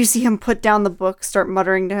 And you see him put down the book, start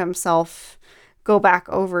muttering to himself, go back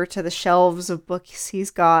over to the shelves of books he's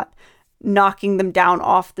got, knocking them down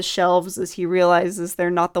off the shelves as he realizes they're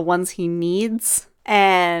not the ones he needs.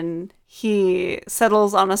 And he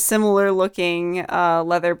settles on a similar-looking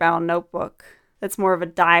leather-bound notebook that's more of a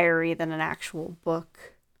diary than an actual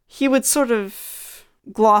book. He would sort of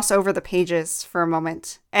gloss over the pages for a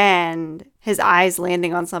moment, and his eyes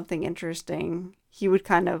landing on something interesting, he would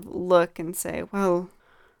kind of look and say, well,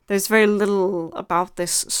 there's very little about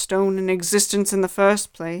this stone in existence in the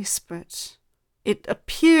first place, but it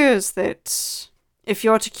appears that if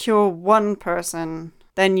you're to cure one person,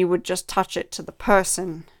 then you would just touch it to the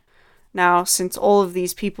person. Now, since all of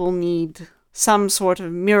these people need some sort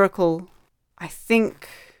of miracle, I think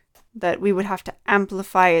that we would have to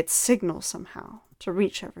amplify its signal somehow to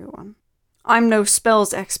reach everyone. I'm no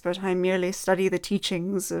spells expert, I merely study the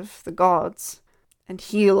teachings of the gods and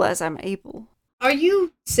heal as I'm able. Are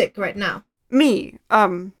you sick right now? Me?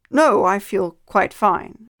 No, I feel quite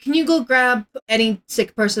fine. Can you go grab any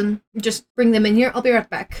sick person? Just bring them in here. I'll be right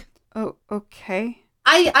back. Oh, okay.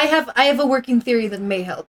 I have a working theory that may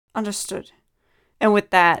help. Understood. And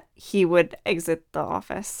with that, he would exit the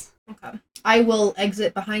office. Okay. I will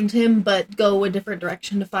exit behind him, but go a different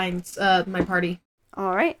direction to find my party.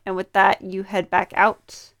 All right. And with that, you head back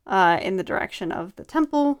out in the direction of the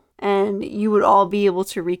temple, and you would all be able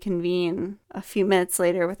to reconvene a few minutes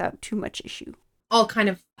later without too much issue. I'll kind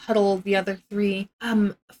of huddle the other three.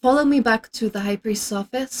 Follow me back to the High Priest's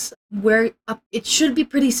office, where it should be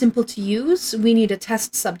pretty simple to use. We need a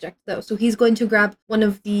test subject, though. So he's going to grab one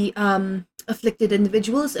of the afflicted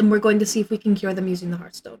individuals, and we're going to see if we can cure them using the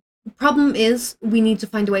Heartstone. The problem is we need to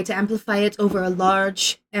find a way to amplify it over a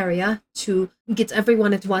large area to get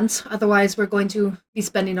everyone at once. Otherwise, we're going to be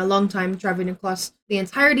spending a long time traveling across the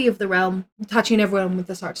entirety of the realm, touching everyone with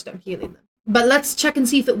this Heartstone, healing them. But let's check and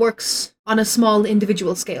see if it works on a small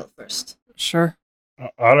individual scale first. Sure.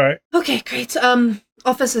 All right. Okay, great.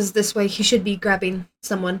 Office is this way. He should be grabbing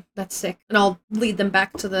someone that's sick, and I'll lead them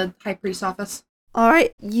back to the High Priest's office. All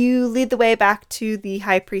right, you lead the way back to the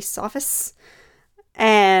High Priest's office.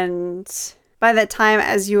 And by that time,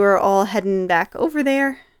 as you are all heading back over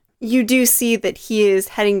there, you do see that he is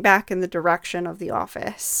heading back in the direction of the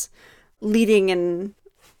office, leading an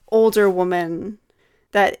older woman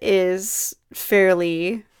that is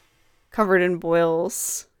fairly covered in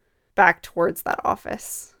boils back towards that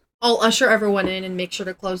office. I'll usher everyone in and make sure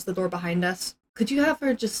to close the door behind us. Could you have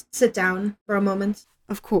her just sit down for a moment?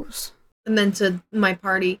 Of course. And then to my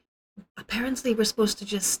party, apparently we're supposed to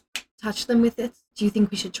just touch them with it. Do you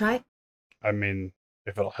think we should try? I mean,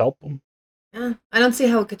 if it'll help them. Yeah, I don't see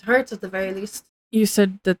how it could hurt at the very least. You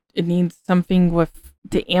said that it needs something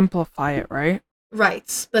to amplify it, right?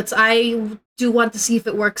 Right, but I do want to see if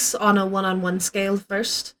it works on a one-on-one scale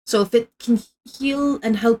first. So if it can heal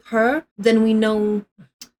and help her, then we know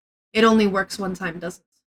it only works one time, doesn't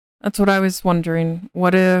it? That's what I was wondering.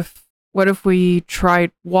 What if we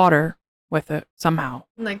tried water? with it somehow.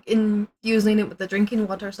 Like infusing it with the drinking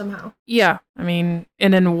water somehow. Yeah, I mean,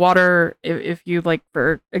 and in water, if you, like,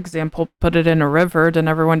 for example, put it in a river, then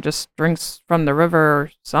everyone just drinks from the river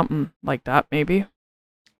or something like that, maybe.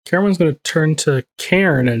 Cameron's going to turn to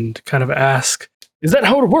Cairn and kind of ask, is that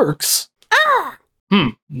how it works? Ah!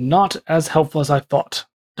 Not as helpful as I thought.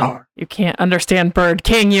 Darn. You can't understand bird,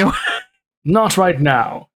 can you? Not right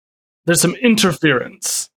now. There's some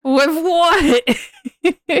interference. With what?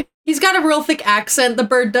 He's got a real thick accent, the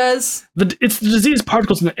bird does. It's the disease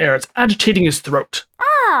particles in the air. It's agitating his throat,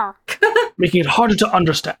 Ah! making it harder to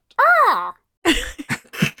understand. Ah!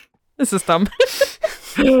 This is dumb.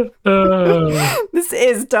 This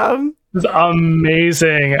is dumb. This is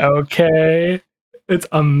amazing, okay? It's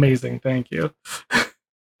amazing, thank you.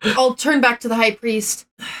 I'll turn back to the high priest.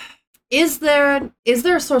 Is there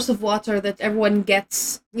a source of water that everyone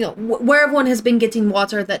gets, where everyone has been getting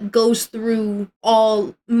water that goes through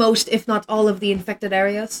most, if not all, of the infected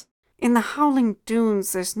areas? In the Howling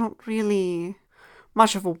Dunes, there's not really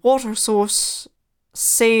much of a water source,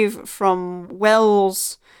 save from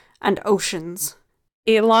wells and oceans.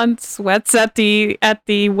 Elon sweats at the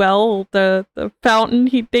well, the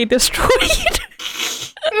fountain they destroyed.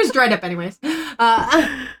 It was dried up anyways.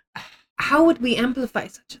 How would we amplify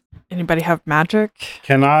such a thing? Anybody have magic?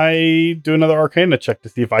 Can I do another Arcana check to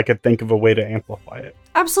see if I could think of a way to amplify it?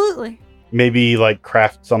 Absolutely. Maybe, like,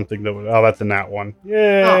 craft something that would... Oh, that's a nat one.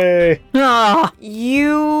 Yay! Ah,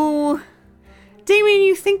 Damien,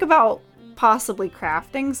 you think about possibly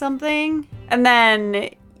crafting something, and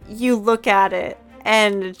then you look at it,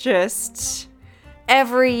 and just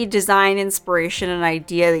every design inspiration and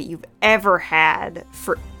idea that you've ever had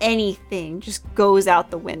for anything just goes out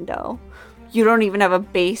the window. You don't even have a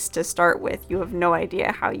base to start with. You have no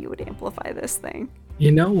idea how you would amplify this thing.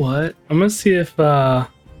 You know what? I'm gonna see if,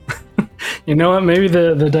 you know what? Maybe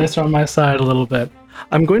the dice are on my side a little bit.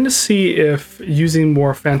 I'm going to see if using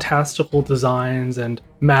more fantastical designs and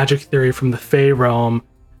magic theory from the Fey realm,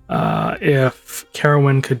 if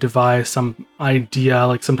Carowin could devise some idea,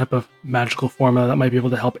 like some type of magical formula that might be able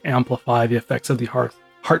to help amplify the effects of the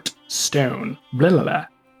Heartstone. Blah, blah, blah.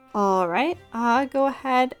 All right, go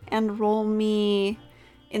ahead and roll me.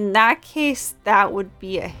 In that case, that would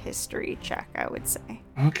be a history check, I would say.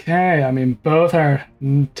 Okay, I mean, both are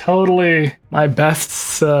totally my best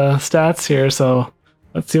stats here, so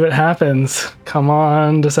let's see what happens. Come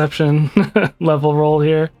on, deception level roll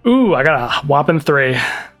here. Ooh, I got a whopping 3.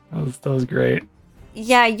 That was great.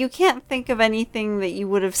 Yeah, you can't think of anything that you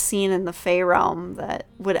would have seen in the Fey realm that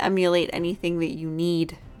would emulate anything that you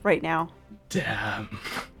need right now. Damn.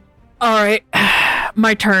 all right,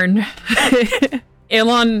 my turn.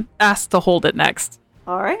 Elon asked to hold it next.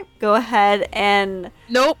 All right, go ahead and...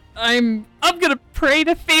 Nope, I'm gonna pray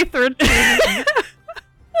to Faithrin.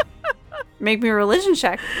 Make me a religion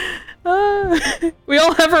check. We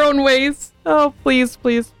all have our own ways. Oh, please,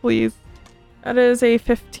 please, please. That is a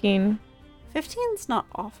 15. 15's not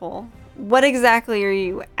awful. What exactly are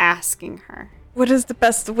you asking her? What is the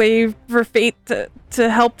best way for fate to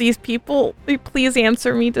help these people? Please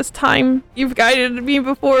answer me this time. You've guided me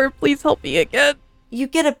before. Please help me again. You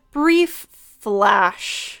get a brief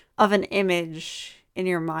flash of an image in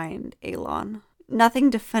your mind, Elon. Nothing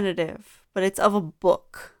definitive, but it's of a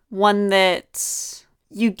book. One that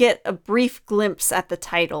you get a brief glimpse at the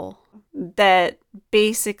title that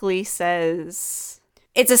basically says...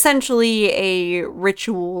 It's essentially a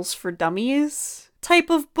Rituals for Dummies type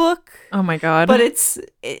of book. Oh my god. But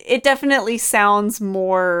it definitely sounds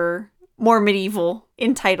more medieval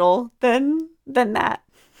in title than that.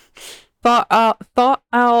 Thought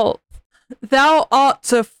out. Thou art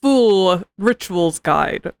to fool Rituals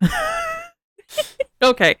Guide.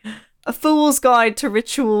 Okay. A Fool's Guide to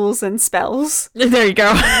Rituals and Spells. There you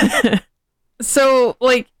go. So,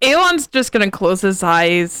 like, Elon's just gonna close his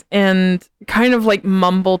eyes and kind of, like,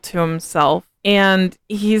 mumble to himself. And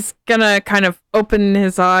he's gonna kind of open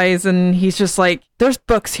his eyes and he's just like, there's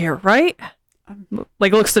books here, right?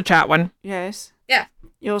 Like, looks to Chatwin. Yes. Yeah.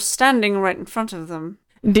 You're standing right in front of them.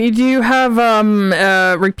 Did you have,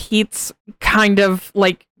 repeats kind of,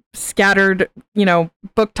 like, scattered,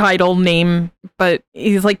 book title name, but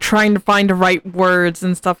he's, like, trying to find the right words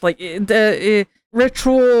and stuff like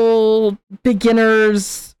Ritual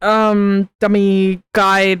Beginners Dummy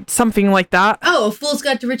Guide, something like that. Oh, A Fool's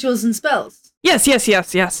Guide to Rituals and Spells. Yes. Yeah,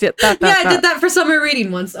 that. I did that for summer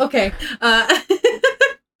reading once. Okay.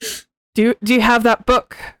 Do you have that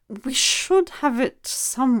book? We should have it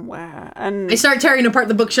somewhere. And I start tearing apart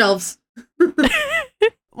the bookshelves.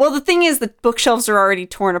 well, the thing is that bookshelves are already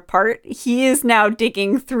torn apart. He is now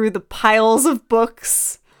digging through the piles of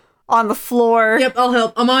books on the floor. Yep, I'll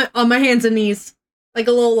help. I'm on my hands and knees. Like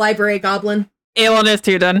a little library goblin. Aelon is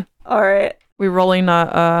too done. All right. We rolling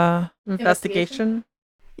investigation?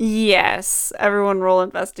 Yes. Everyone roll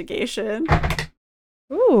investigation.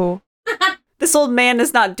 Ooh. This old man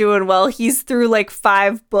is not doing well. He's through like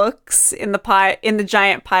 5 books in the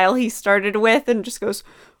giant pile he started with and just goes,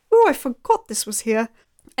 "Oh, I forgot this was here."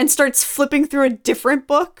 And starts flipping through a different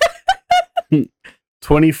book.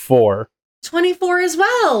 24. 24 as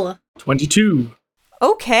well. 22.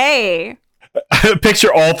 Okay.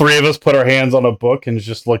 Picture all 3 of us put our hands on a book and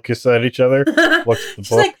just look at each other. Look at the She's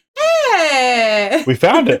book. like, hey! We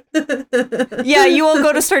found it. Yeah, you all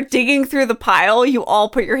go to start digging through the pile. You all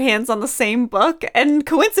put your hands on the same book. And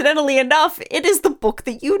coincidentally enough, it is the book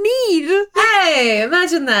that you need. Hey,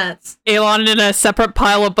 imagine that. Aelon in a separate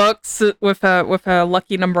pile of books with a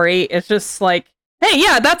lucky number 8. It's just like, hey,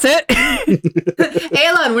 yeah, that's it.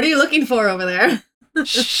 Aelon, what are you looking for over there?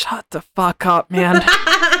 Shut the fuck up, man.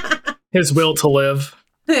 His will to live.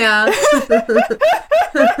 Yeah.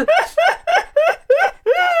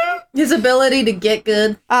 His ability to get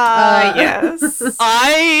good. Yes.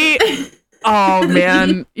 Oh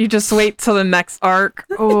man, you just wait till the next arc.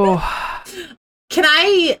 Oh.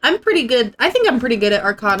 I'm pretty good. I think I'm pretty good at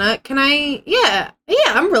Arcana. Yeah,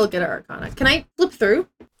 I'm real good at Arcana. Can I flip through?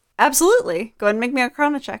 Absolutely. Go ahead and make me a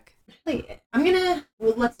Arcana check. Let's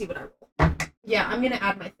see what I roll. Yeah, I'm gonna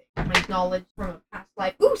add my knowledge from a past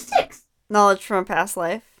life. Ooh, 6! Knowledge from a past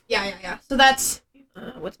life. Yeah. So that's,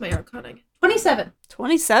 what's my Arcana? 27.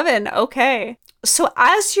 27. Okay. So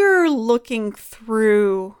as you're looking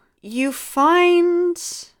through, you find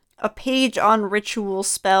a page on ritual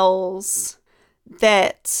spells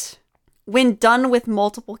that, when done with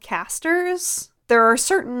multiple casters, there are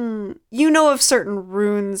certain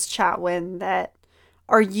runes, Chatwin, that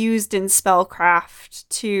are used in spellcraft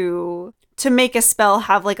to make a spell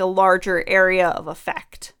have like a larger area of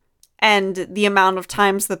effect. And the amount of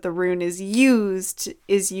times that the rune is used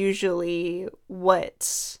is usually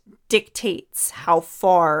what dictates how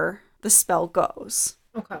far the spell goes.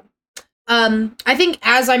 Okay. I think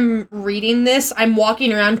as I'm reading this, I'm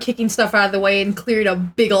walking around kicking stuff out of the way and clearing a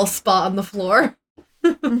big ol' spot on the floor.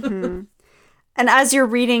 Mm-hmm. And as you're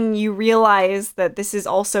reading, you realize that this is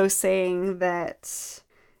also saying that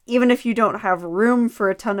even if you don't have room for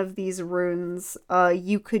a ton of these runes,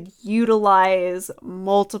 you could utilize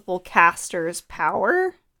multiple casters'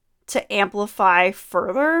 power to amplify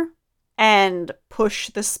further and push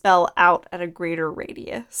the spell out at a greater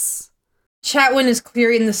radius. Chatwin is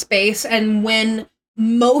clearing the space, and when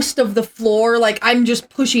most of the floor, like, I'm just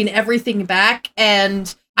pushing everything back,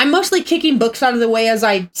 and I'm mostly kicking books out of the way as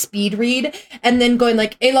I speed read, and then going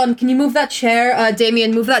like, Aelon, can you move that chair?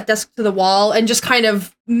 Damien, move that desk to the wall, and just kind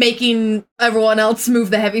of making everyone else move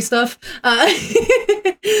the heavy stuff.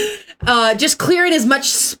 Just clearing as much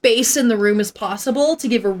space in the room as possible to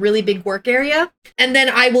give a really big work area. And then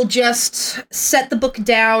I will just set the book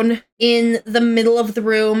down in the middle of the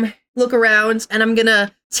room, look around, and I'm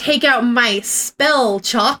gonna take out my spell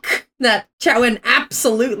chalk that Chatwin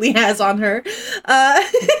absolutely has on her.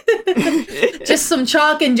 Just some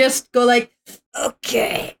chalk and just go like,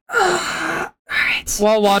 okay. All right.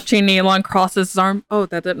 While watching Aelon cross his arm, oh,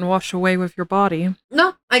 that didn't wash away with your body.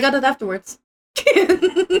 No, I got it afterwards.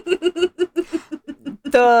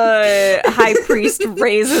 The high priest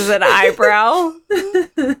raises an eyebrow.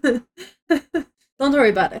 Don't worry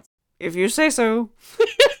about it. If you say so.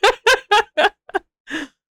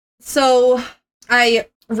 So I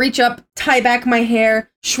reach up, tie back my hair,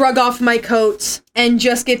 shrug off my coat, and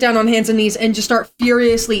just get down on hands and knees and just start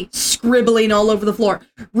furiously scribbling all over the floor.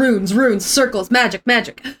 Runes, circles, magic.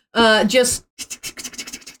 Just...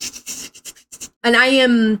 And I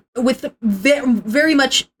am, with very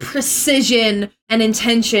much precision and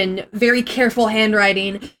intention, very careful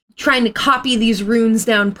handwriting, trying to copy these runes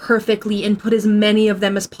down perfectly and put as many of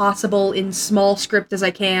them as possible in small script as I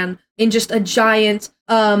can, in just a giant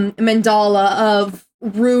mandala of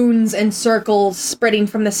runes and circles spreading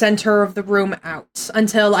from the center of the room out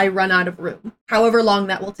until I run out of room, however long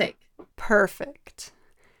that will take. Perfect.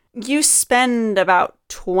 You spend about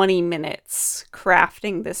 20 minutes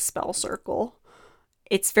crafting this spell circle.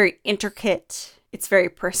 It's very intricate. It's very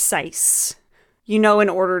precise. You know, in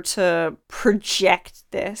order to project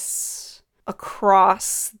this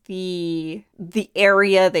across the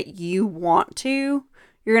area that you want to,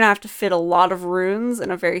 you're going to have to fit a lot of runes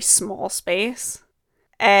in a very small space.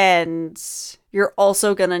 And you're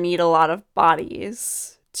also going to need a lot of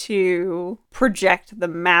bodies to project the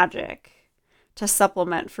magic to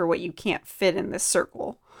supplement for what you can't fit in this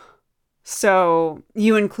circle. So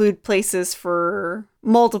you include places for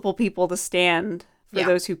multiple people to stand for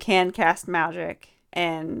those who can cast magic.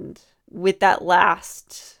 And with that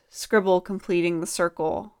last scribble completing the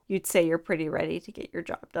circle, you'd say you're pretty ready to get your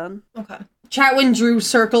job done. Okay. Chatwin drew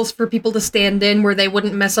circles for people to stand in where they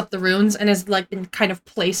wouldn't mess up the runes and has like been kind of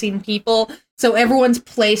placing people. So everyone's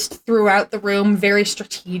placed throughout the room very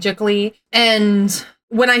strategically. And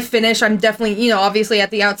when I finish, I'm definitely, obviously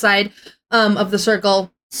at the outside of the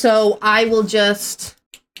circle. So I will just...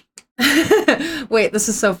 Wait, this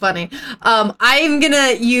is so funny. I'm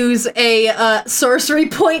gonna use a sorcery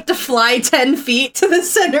point to fly 10 feet to the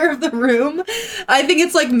center of the room. I think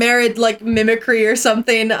it's like mimicry or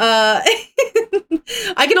something. I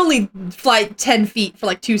can only fly 10 feet for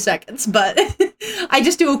like 2 seconds, but I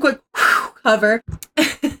just do a quick hover.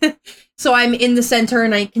 So I'm in the center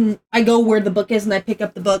and I go where the book is and I pick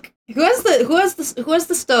up the book. Who has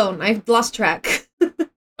the stone? I've lost track.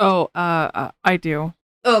 I do.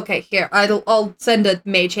 Okay, here. I'll send a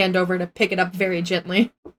mage hand over to pick it up very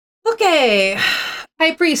gently. Okay.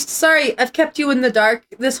 High Priest, sorry, I've kept you in the dark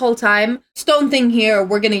this whole time. Stone thing here,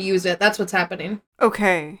 we're gonna use it. That's what's happening.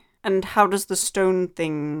 Okay. And how does the stone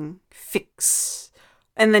thing fix?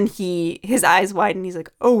 And then his eyes widen. He's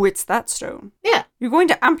like, oh, it's that stone. Yeah. You're going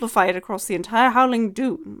to amplify it across the entire Howling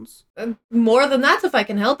Dunes. More than that if I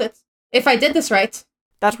can help it. If I did this right.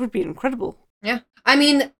 That would be incredible. Yeah. I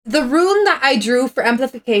mean, the rune that I drew for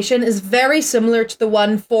amplification is very similar to the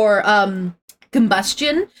one for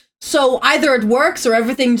combustion. So either it works or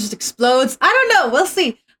everything just explodes. I don't know. We'll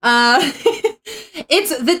see.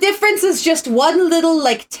 The difference is just one little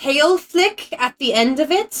like tail flick at the end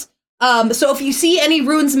of it. So if you see any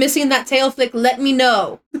runes missing that tail flick, let me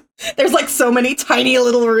know. There's like so many tiny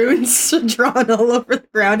little runes drawn all over the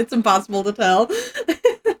ground. It's impossible to tell.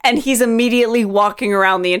 And he's immediately walking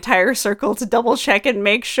around the entire circle to double check and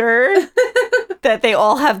make sure that they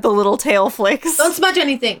all have the little tail flicks. Don't smudge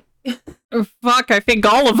anything. Oh, fuck, I think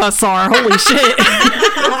all of us are. Holy shit.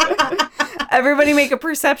 Everybody make a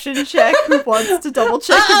perception check who wants to double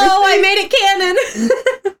check. Oh, I made it canon.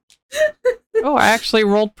 Oh, I actually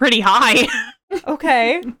rolled pretty high.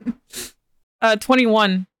 Okay.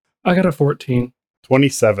 21. I got a 14.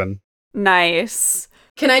 27. Nice.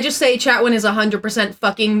 Can I just say Chatwin is 100%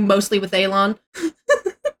 fucking mostly with Aelon?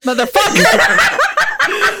 Motherfucker!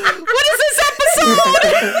 What is this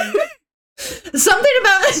episode?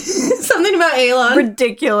 Something about Aelon.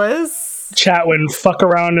 Ridiculous. Chatwin, fuck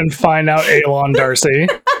around and find out Aelon Darcy.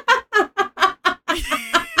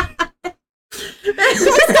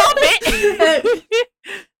 Stop it!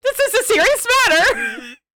 This is a serious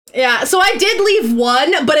matter. Yeah, so I did leave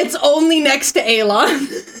one, but it's only next to Aelon.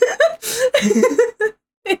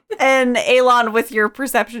 And Aelon, with your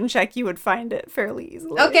perception check, you would find it fairly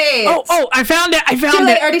easily. Okay. Oh, I found it. Too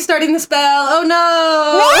late, already starting the spell. Oh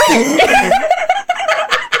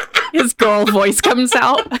no! His girl voice comes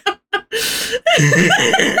out.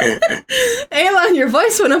 Aelon, your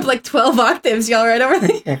voice went up like 12 octaves, y'all right over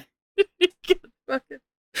there.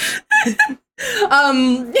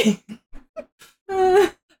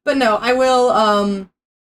 But no, I will, I'm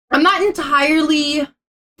not entirely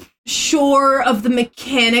sure of the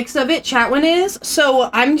mechanics of it, Chatwin is, so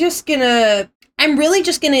I'm really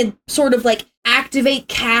just gonna sort of like activate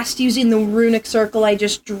cast using the runic circle I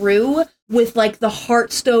just drew with like the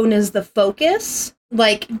Heartstone as the focus.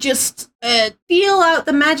 Like, just feel out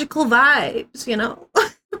the magical vibes, you know?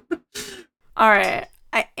 Alright,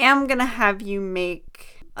 I am gonna have you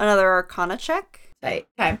make another Arcana check. Tight.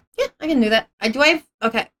 Okay. Yeah, I can do that.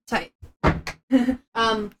 Okay, tight.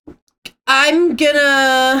 I'm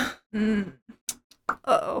gonna...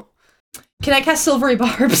 Uh-oh. Can I cast Silvery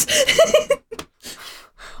Barbs?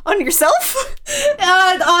 On yourself?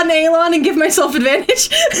 On Aelon and give myself advantage?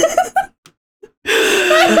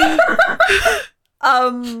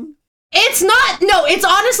 It's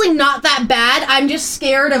honestly not that bad. I'm just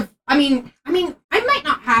scared of... I mean, I might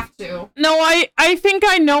not have to. No, I think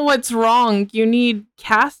I know what's wrong. You need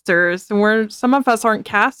casters, and some of us aren't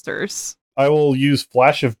casters. I will use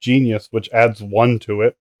Flash of Genius, which adds 1 to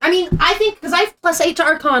it. I mean, I think, because I have +8 to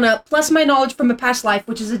Arcana, plus my knowledge from a past life,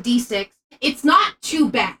 which is a D6, it's not too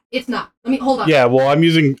bad. It's not. Let me, hold on. Yeah, well, I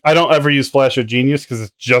don't ever use Flash of Genius, because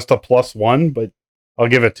it's just a +1, but I'll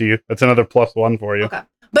give it to you. That's another +1 for you. Okay.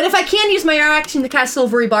 But if I can use my action to cast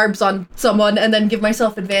Silvery Barbs on someone and then give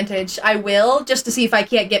myself advantage, I will, just to see if I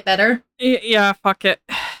can't get better. Yeah, fuck it.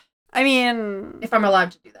 I mean... If I'm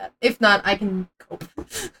allowed to do that. If not, I can cope.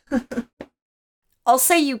 I'll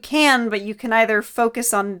say you can, but you can either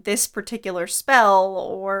focus on this particular spell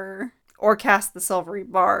or cast the Silvery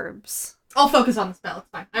Barbs. I'll focus on the spell, it's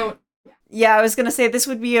fine. I won't... Yeah, I was gonna say this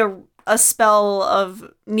would be a spell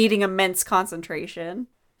of needing immense concentration.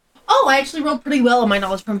 Oh, I actually rolled pretty well on my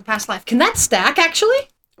knowledge from a past life. Can that stack, actually?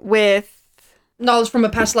 With knowledge from a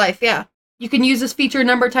past life, yeah. You can use this feature a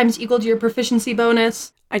number of times equal to your proficiency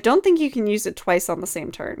bonus. I don't think you can use it twice on the same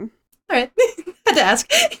turn. All right. Had to ask.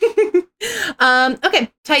 Okay,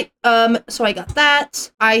 tight. So I got that.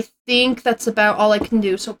 I think that's about all I can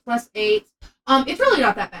do. So +8. It's really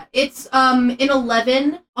not that bad. It's an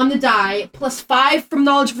 11 on the die, +5 from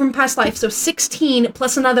knowledge from past life, so 16,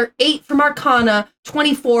 plus another 8 from Arcana,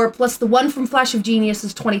 24, plus the 1 from Flash of Genius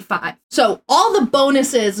is 25. So all the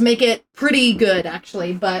bonuses make it pretty good,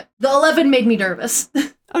 actually, but the 11 made me nervous.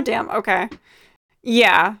 Oh, damn. Okay.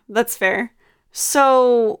 Yeah, that's fair.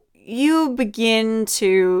 So you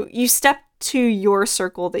step to your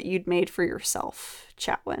circle that you'd made for yourself,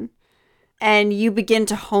 Chatwin. And you begin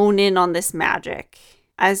to hone in on this magic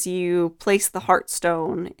as you place the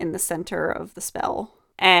Heartstone in the center of the spell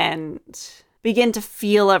and begin to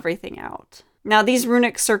feel everything out. Now, these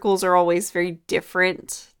runic circles are always very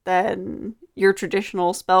different than your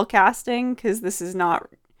traditional spell casting, because this is not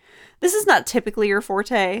typically your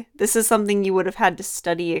forte. This is something you would have had to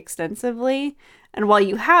study extensively. And while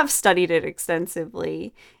you have studied it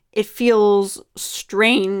extensively, it feels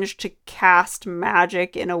strange to cast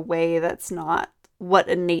magic in a way that's not what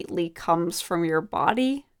innately comes from your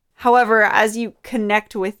body. However, as you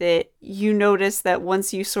connect with it, you notice that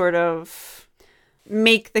once you sort of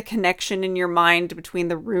make the connection in your mind between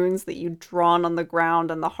the runes that you've drawn on the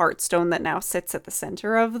ground and the Heartstone that now sits at the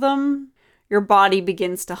center of them, your body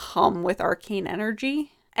begins to hum with arcane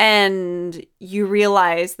energy. And you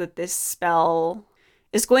realize that this spell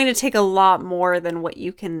is going to take a lot more than what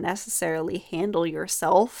you can necessarily handle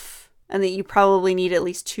yourself, and that you probably need at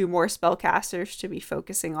least 2 more spellcasters to be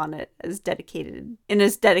focusing on it as dedicated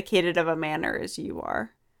of a manner as you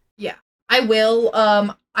are. Yeah, I will.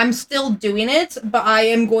 I'm still doing it, but I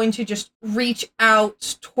am going to just reach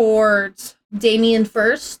out towards Damien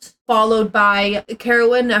first, followed by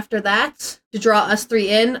Carowin after that, to draw us 3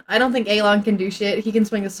 in. I don't think Alon can do shit. He can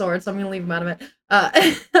swing a sword, so I'm gonna leave him out of it.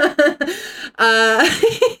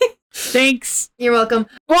 Thanks. You're welcome.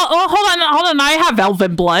 Well, hold on. I have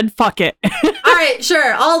elven blood. Fuck it. All right,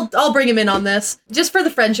 sure. I'll bring him in on this. Just for the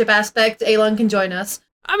friendship aspect, Alon can join us.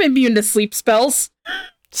 I'm immune to sleep spells.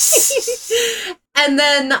 And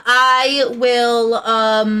then I will,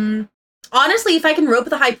 honestly, if I can rope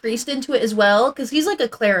the High Priest into it as well, because he's like a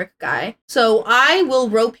cleric guy. So I will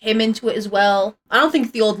rope him into it as well. I don't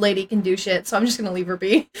think the old lady can do shit, so I'm just gonna leave her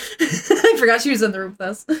be. I forgot she was in the room with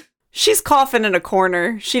us. She's coughing in a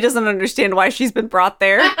corner. She doesn't understand why she's been brought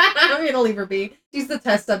there. I'm gonna leave her be. She's the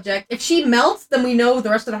test subject. If she melts, then we know the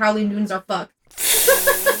rest of the Howling Dunes are fucked.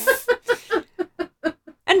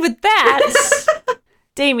 And with that,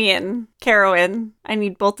 Damien, Carowin, I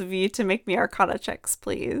need both of you to make me Arcana checks,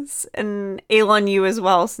 please. And Alon, you as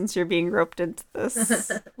well, since you're being roped into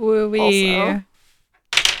this. Woo-wee. Also.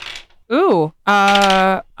 Ooh,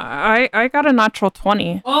 I got a natural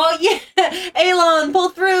 20. Oh yeah, Alon, pull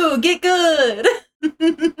through, get good.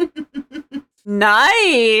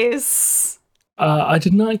 Nice. I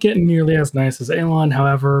did not get nearly as nice as Alon,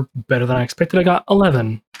 however, better than I expected. I got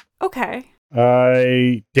 11. Okay.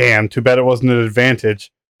 Damn, too bad it wasn't an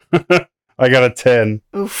advantage. I got a 10.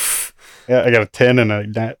 Oof. Yeah, I got a 10 and a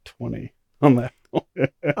nat 20 on that.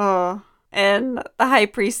 Oh, and the High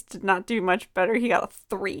Priest did not do much better. He got a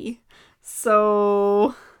 3.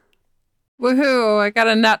 So, Woohoo, I got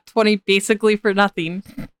a nat 20 basically for nothing.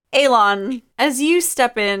 Alon, as you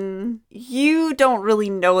step in, you don't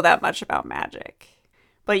really know that much about magic,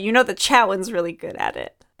 but you know that Chatwin's really good at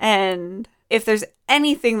it. And if there's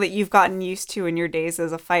anything that you've gotten used to in your days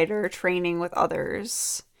as a fighter, training with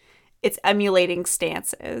others, it's emulating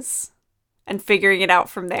stances and figuring it out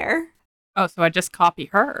from there. Oh, so I just copy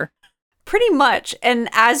her. Pretty much. And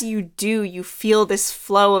as you do, you feel this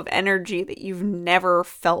flow of energy that you've never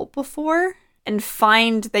felt before, and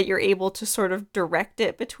find that you're able to sort of direct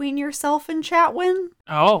it between yourself and Chatwin.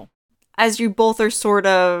 Oh. As you both are sort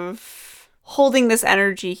of holding this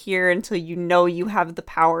energy here until you know you have the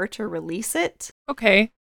power to release it.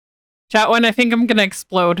 Okay. Chatwin, I think I'm gonna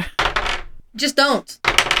explode. Just don't.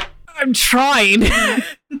 I'm trying.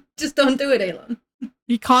 Just don't do it, Alon.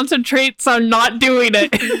 He concentrates on not doing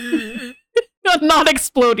it. Not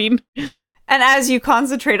exploding. And as you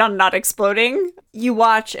concentrate on not exploding, you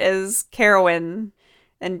watch as Carowin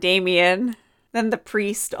and Damien, then the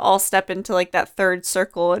priest all step into like that third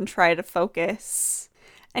circle and try to focus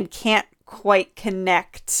and can't quite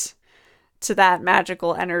connect to that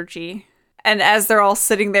magical energy. And as they're all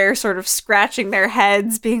sitting there sort of scratching their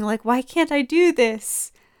heads, being like, why can't I do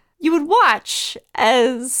this? You would watch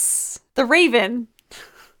as the raven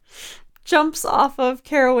jumps off of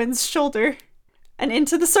Carowin's shoulder and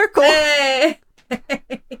into the circle. Hey!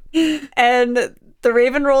 And the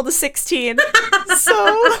Raven rolled a 16.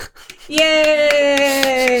 So...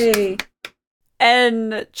 Yay!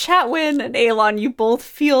 And Chatwin and Aelon, you both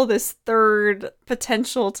feel this third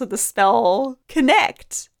potential to the spell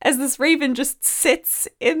connect as this Raven just sits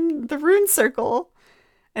in the rune circle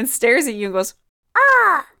and stares at you and goes,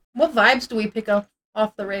 "Ah!" What vibes do we pick up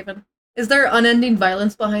off the Raven? Is there unending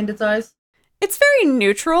violence behind its eyes? It's very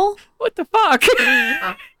neutral. What the fuck?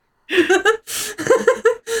 I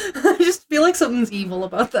just feel like something's evil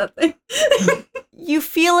about that thing. You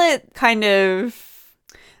feel it kind of...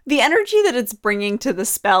 The energy that it's bringing to the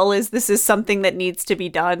spell is this is something that needs to be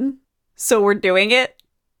done. So we're doing it.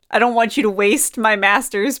 I don't want you to waste my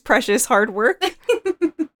master's precious hard work.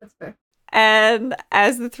 That's fair. And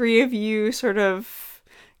as the three of you sort of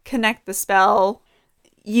connect the spell,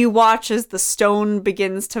 you watch as the stone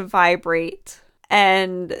begins to vibrate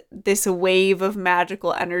and this wave of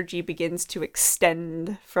magical energy begins to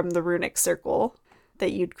extend from the runic circle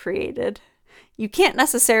that you'd created. You can't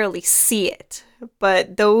necessarily see it,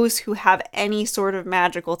 but those who have any sort of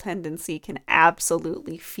magical tendency can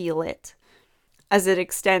absolutely feel it as it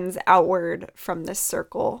extends outward from this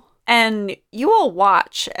circle. And you all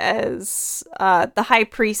watch as the high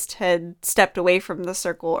priest had stepped away from the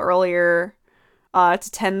circle earlier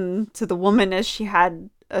to tend to the woman as she had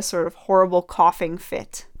a sort of horrible coughing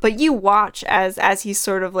fit. But you watch as he's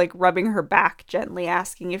sort of like rubbing her back gently,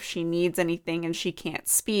 asking if she needs anything and she can't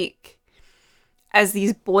speak. As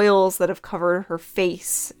these boils that have covered her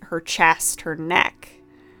face, her chest, her neck,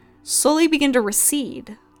 slowly begin to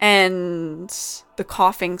recede. And the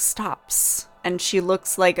coughing stops. And she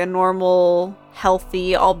looks like a normal,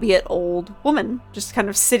 healthy, albeit old woman. Just kind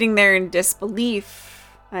of sitting there in disbelief.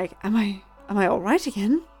 Like, am I all right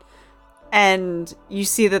again? And you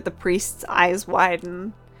see that the priest's eyes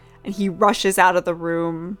widen. And he rushes out of the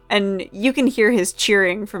room. And you can hear his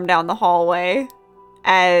cheering from down the hallway.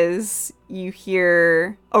 As you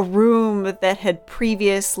hear a room that had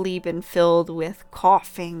previously been filled with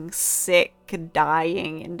coughing, sick,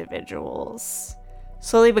 dying individuals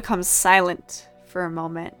slowly becomes silent for a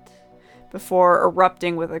moment before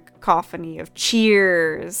erupting with a cacophony of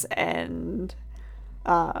cheers and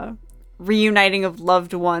reuniting of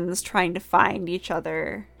loved ones trying to find each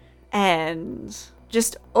other and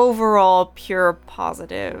just overall pure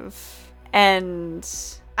positive. And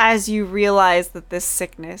as you realize that this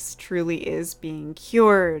sickness truly is being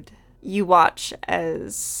cured, you watch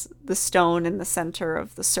as the stone in the center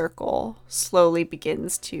of the circle slowly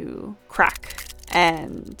begins to crack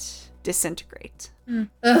and disintegrate.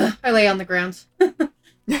 I lay on the ground.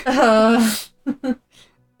 The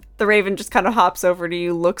Raven just kind of hops over to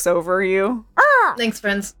you, looks over you. Thanks,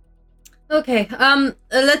 friends. Okay,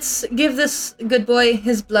 let's give this good boy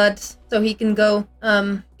his blood so he can go,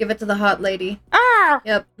 give it to the hot lady.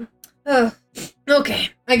 Yep. Okay,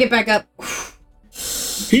 I get back up.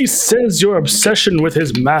 He says your obsession with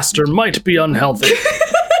his master might be unhealthy.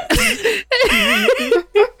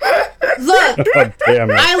 Look, God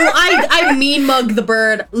damn it. I mean mug the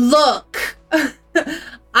bird. Look,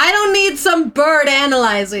 I don't need some bird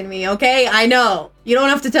analyzing me, okay? I know. You don't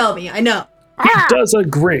have to tell me. I know. He does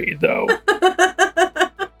agree, though.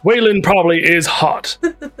 Waylon probably is hot.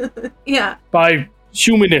 Yeah. By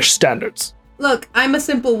humanish standards. Look, I'm a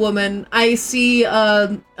simple woman. I see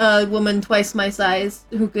a woman twice my size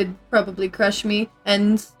who could probably crush me,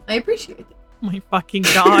 and I appreciate it. Oh my fucking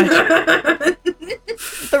god.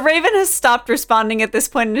 The Raven has stopped responding at this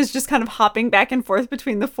point and is just kind of hopping back and forth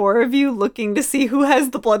between the four of you, looking to see who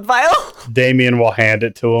has the blood vial. Damien will hand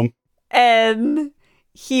it to him. And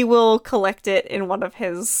he will collect it in one of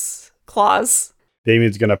his claws.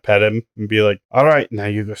 Damien's gonna pet him and be like, all right, now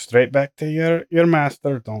you go straight back to your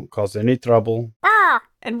master. Don't cause any trouble.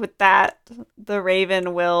 And with that, the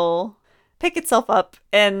Raven will pick itself up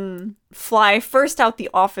and fly first out the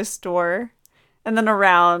office door and then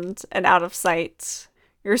around and out of sight.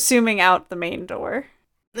 You're assuming out the main door.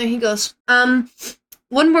 There he goes.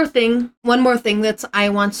 One more thing that I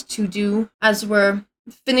want to do as we're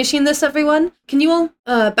finishing this, everyone. Can you all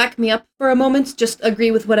back me up for a moment? Just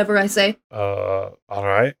agree with whatever I say. All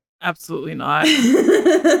right. Absolutely not.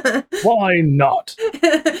 Why not?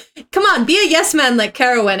 Come on, be a yes man like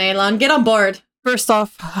Carowin, Aelon. Get on board. First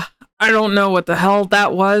off, I don't know what the hell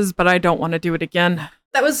that was, but I don't want to do it again.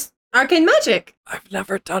 That was arcane magic. I've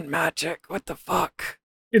never done magic. What the fuck?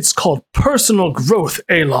 It's called personal growth,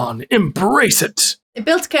 Aelon. Embrace it. It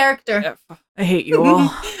built character. I hate you all.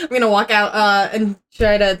 I'm gonna walk out and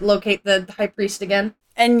try to locate the high priest again.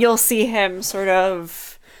 And you'll see him sort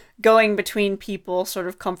of going between people, sort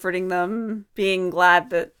of comforting them, being glad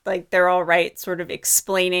that like they're all right, sort of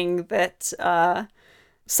explaining that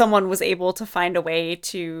someone was able to find a way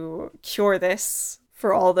to cure this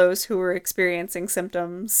for all those who were experiencing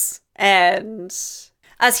symptoms. And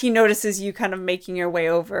as he notices you kind of making your way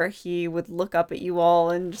over, he would look up at you all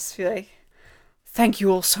and just be like, thank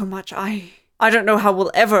you all so much. I don't know how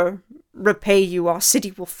we'll ever repay you. Our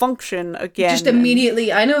city will function again. Just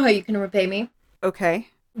immediately, I know how you can repay me. Okay.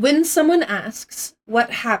 When someone asks what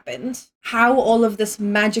happened, how all of this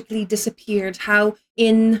magically disappeared, how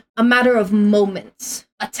in a matter of moments,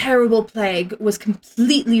 a terrible plague was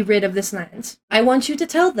completely rid of this land, I want you to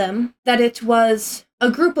tell them that it was a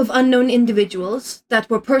group of unknown individuals that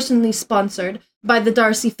were personally sponsored by the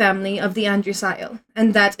Darcy family of the Andrusile,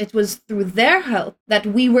 and that it was through their help that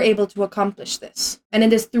we were able to accomplish this. And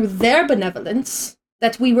it is through their benevolence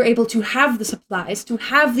that we were able to have the supplies, to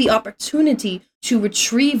have the opportunity to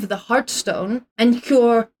retrieve the Heartstone and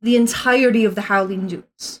cure the entirety of the Howling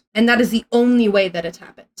Dunes. And that is the only way that it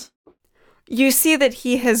happened. You see that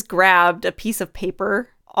he has grabbed a piece of paper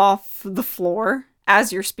off the floor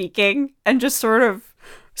as you're speaking and just sort of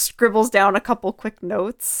scribbles down a couple quick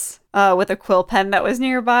notes with a quill pen that was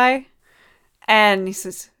nearby. And he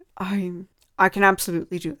says, I can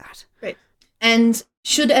absolutely do that. Great. And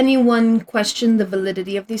should anyone question the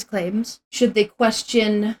validity of these claims, should they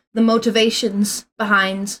question the motivations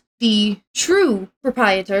behind the true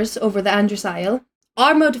proprietors over the Andrusile,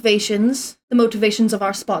 our motivations, the motivations of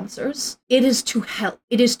our sponsors, it is to help.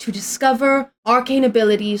 It is to discover arcane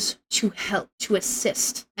abilities to help, to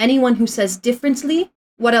assist. Anyone who says differently,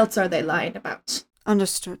 what else are they lying about?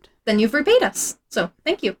 Understood. Then you've repaid us. So,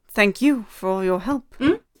 thank you. Thank you for all your help.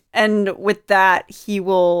 And with that, he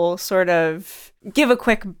will sort of give a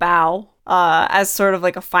quick bow as sort of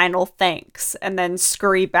like a final thanks, and then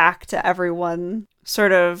scurry back to everyone,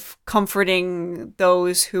 sort of comforting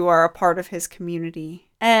those who are a part of his community.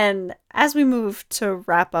 And as we move to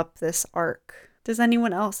wrap up this arc, does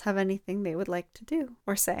anyone else have anything they would like to do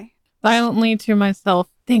or say? Silently to myself,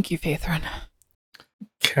 thank you, Faithrin.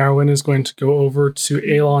 Carwin is going to go over to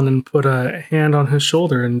Aelon and put a hand on his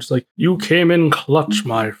shoulder and just like, you came in clutch,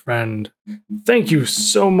 my friend. Thank you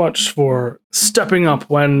so much for stepping up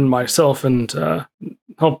when myself and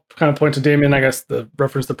help kind of point to Damien, I guess, the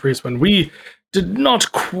reference the priest, when we did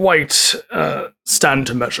not quite stand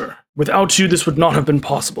to measure. Without you, this would not have been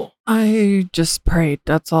possible. I just prayed.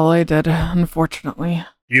 That's all I did, unfortunately.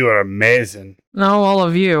 You are amazing. No, all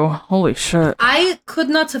of you. Holy shit. I could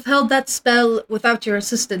not have held that spell without your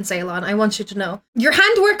assistance, Aelon. I want you to know. Your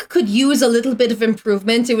handwork could use a little bit of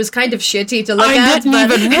improvement. It was kind of shitty to look at. I didn't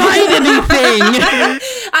even write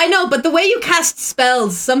anything! I know, but the way you cast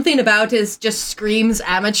spells, something about it just screams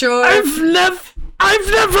amateur. I've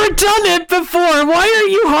never done it before! Why are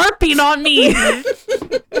you harping on me?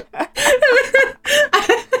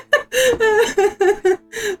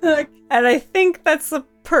 And I think that's the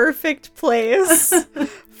perfect place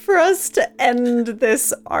for us to end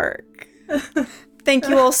this arc. Thank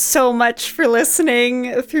you all so much for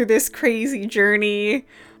listening through this crazy journey.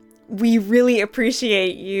 We really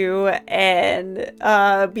appreciate you, and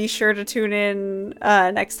be sure to tune in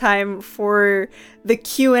next time for the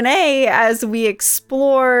Q&A as we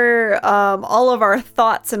explore all of our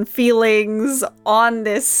thoughts and feelings on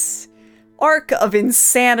this arc of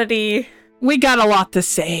insanity. We got a lot to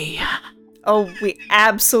say. Oh, we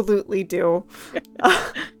absolutely do.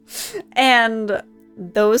 And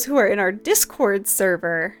those who are in our Discord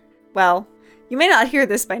server, well, you may not hear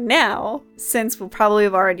this by now, since we'll probably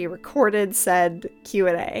have already recorded said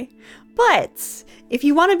Q&A. But if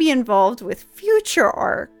you want to be involved with future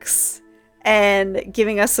arcs and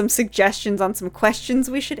giving us some suggestions on some questions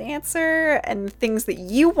we should answer and things that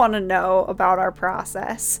you want to know about our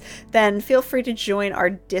process, then feel free to join our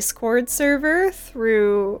Discord server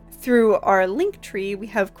through our link tree. We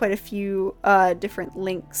have quite a few different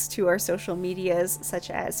links to our social medias, such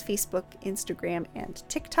as Facebook, Instagram, and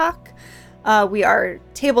TikTok. We are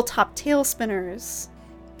Tabletop Tailspinners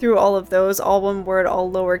through all of those, all one word,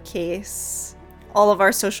 all lowercase. All of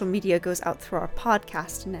our social media goes out through our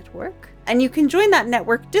podcast network. And you can join that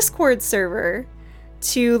network Discord server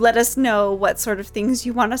to let us know what sort of things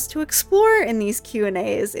you want us to explore in these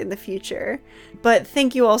Q&As in the future. But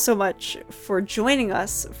thank you all so much for joining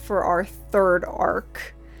us for our third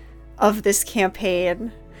arc of this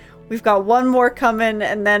campaign. We've got one more coming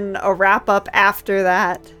and then a wrap up after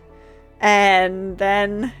that. And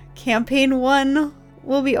then campaign 1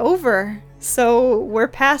 will be over. So we're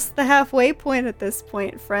past the halfway point at this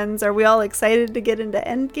point, friends. Are we all excited to get into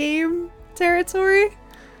endgame territory?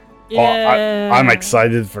 Yeah. I'm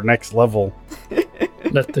excited for next level.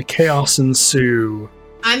 Let the chaos ensue.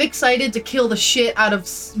 I'm excited to kill the shit out of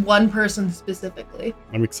one person specifically.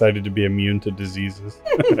 I'm excited to be immune to diseases.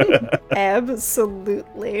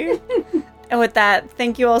 Absolutely. And with that,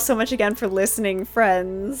 thank you all so much again for listening,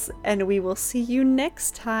 friends. And we will see you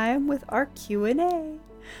next time with our Q&A.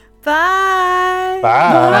 Bye!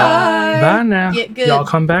 Bye! Bye now. Get good. Y'all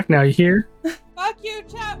come back now, you hear? Fuck you,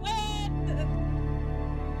 Chatwin!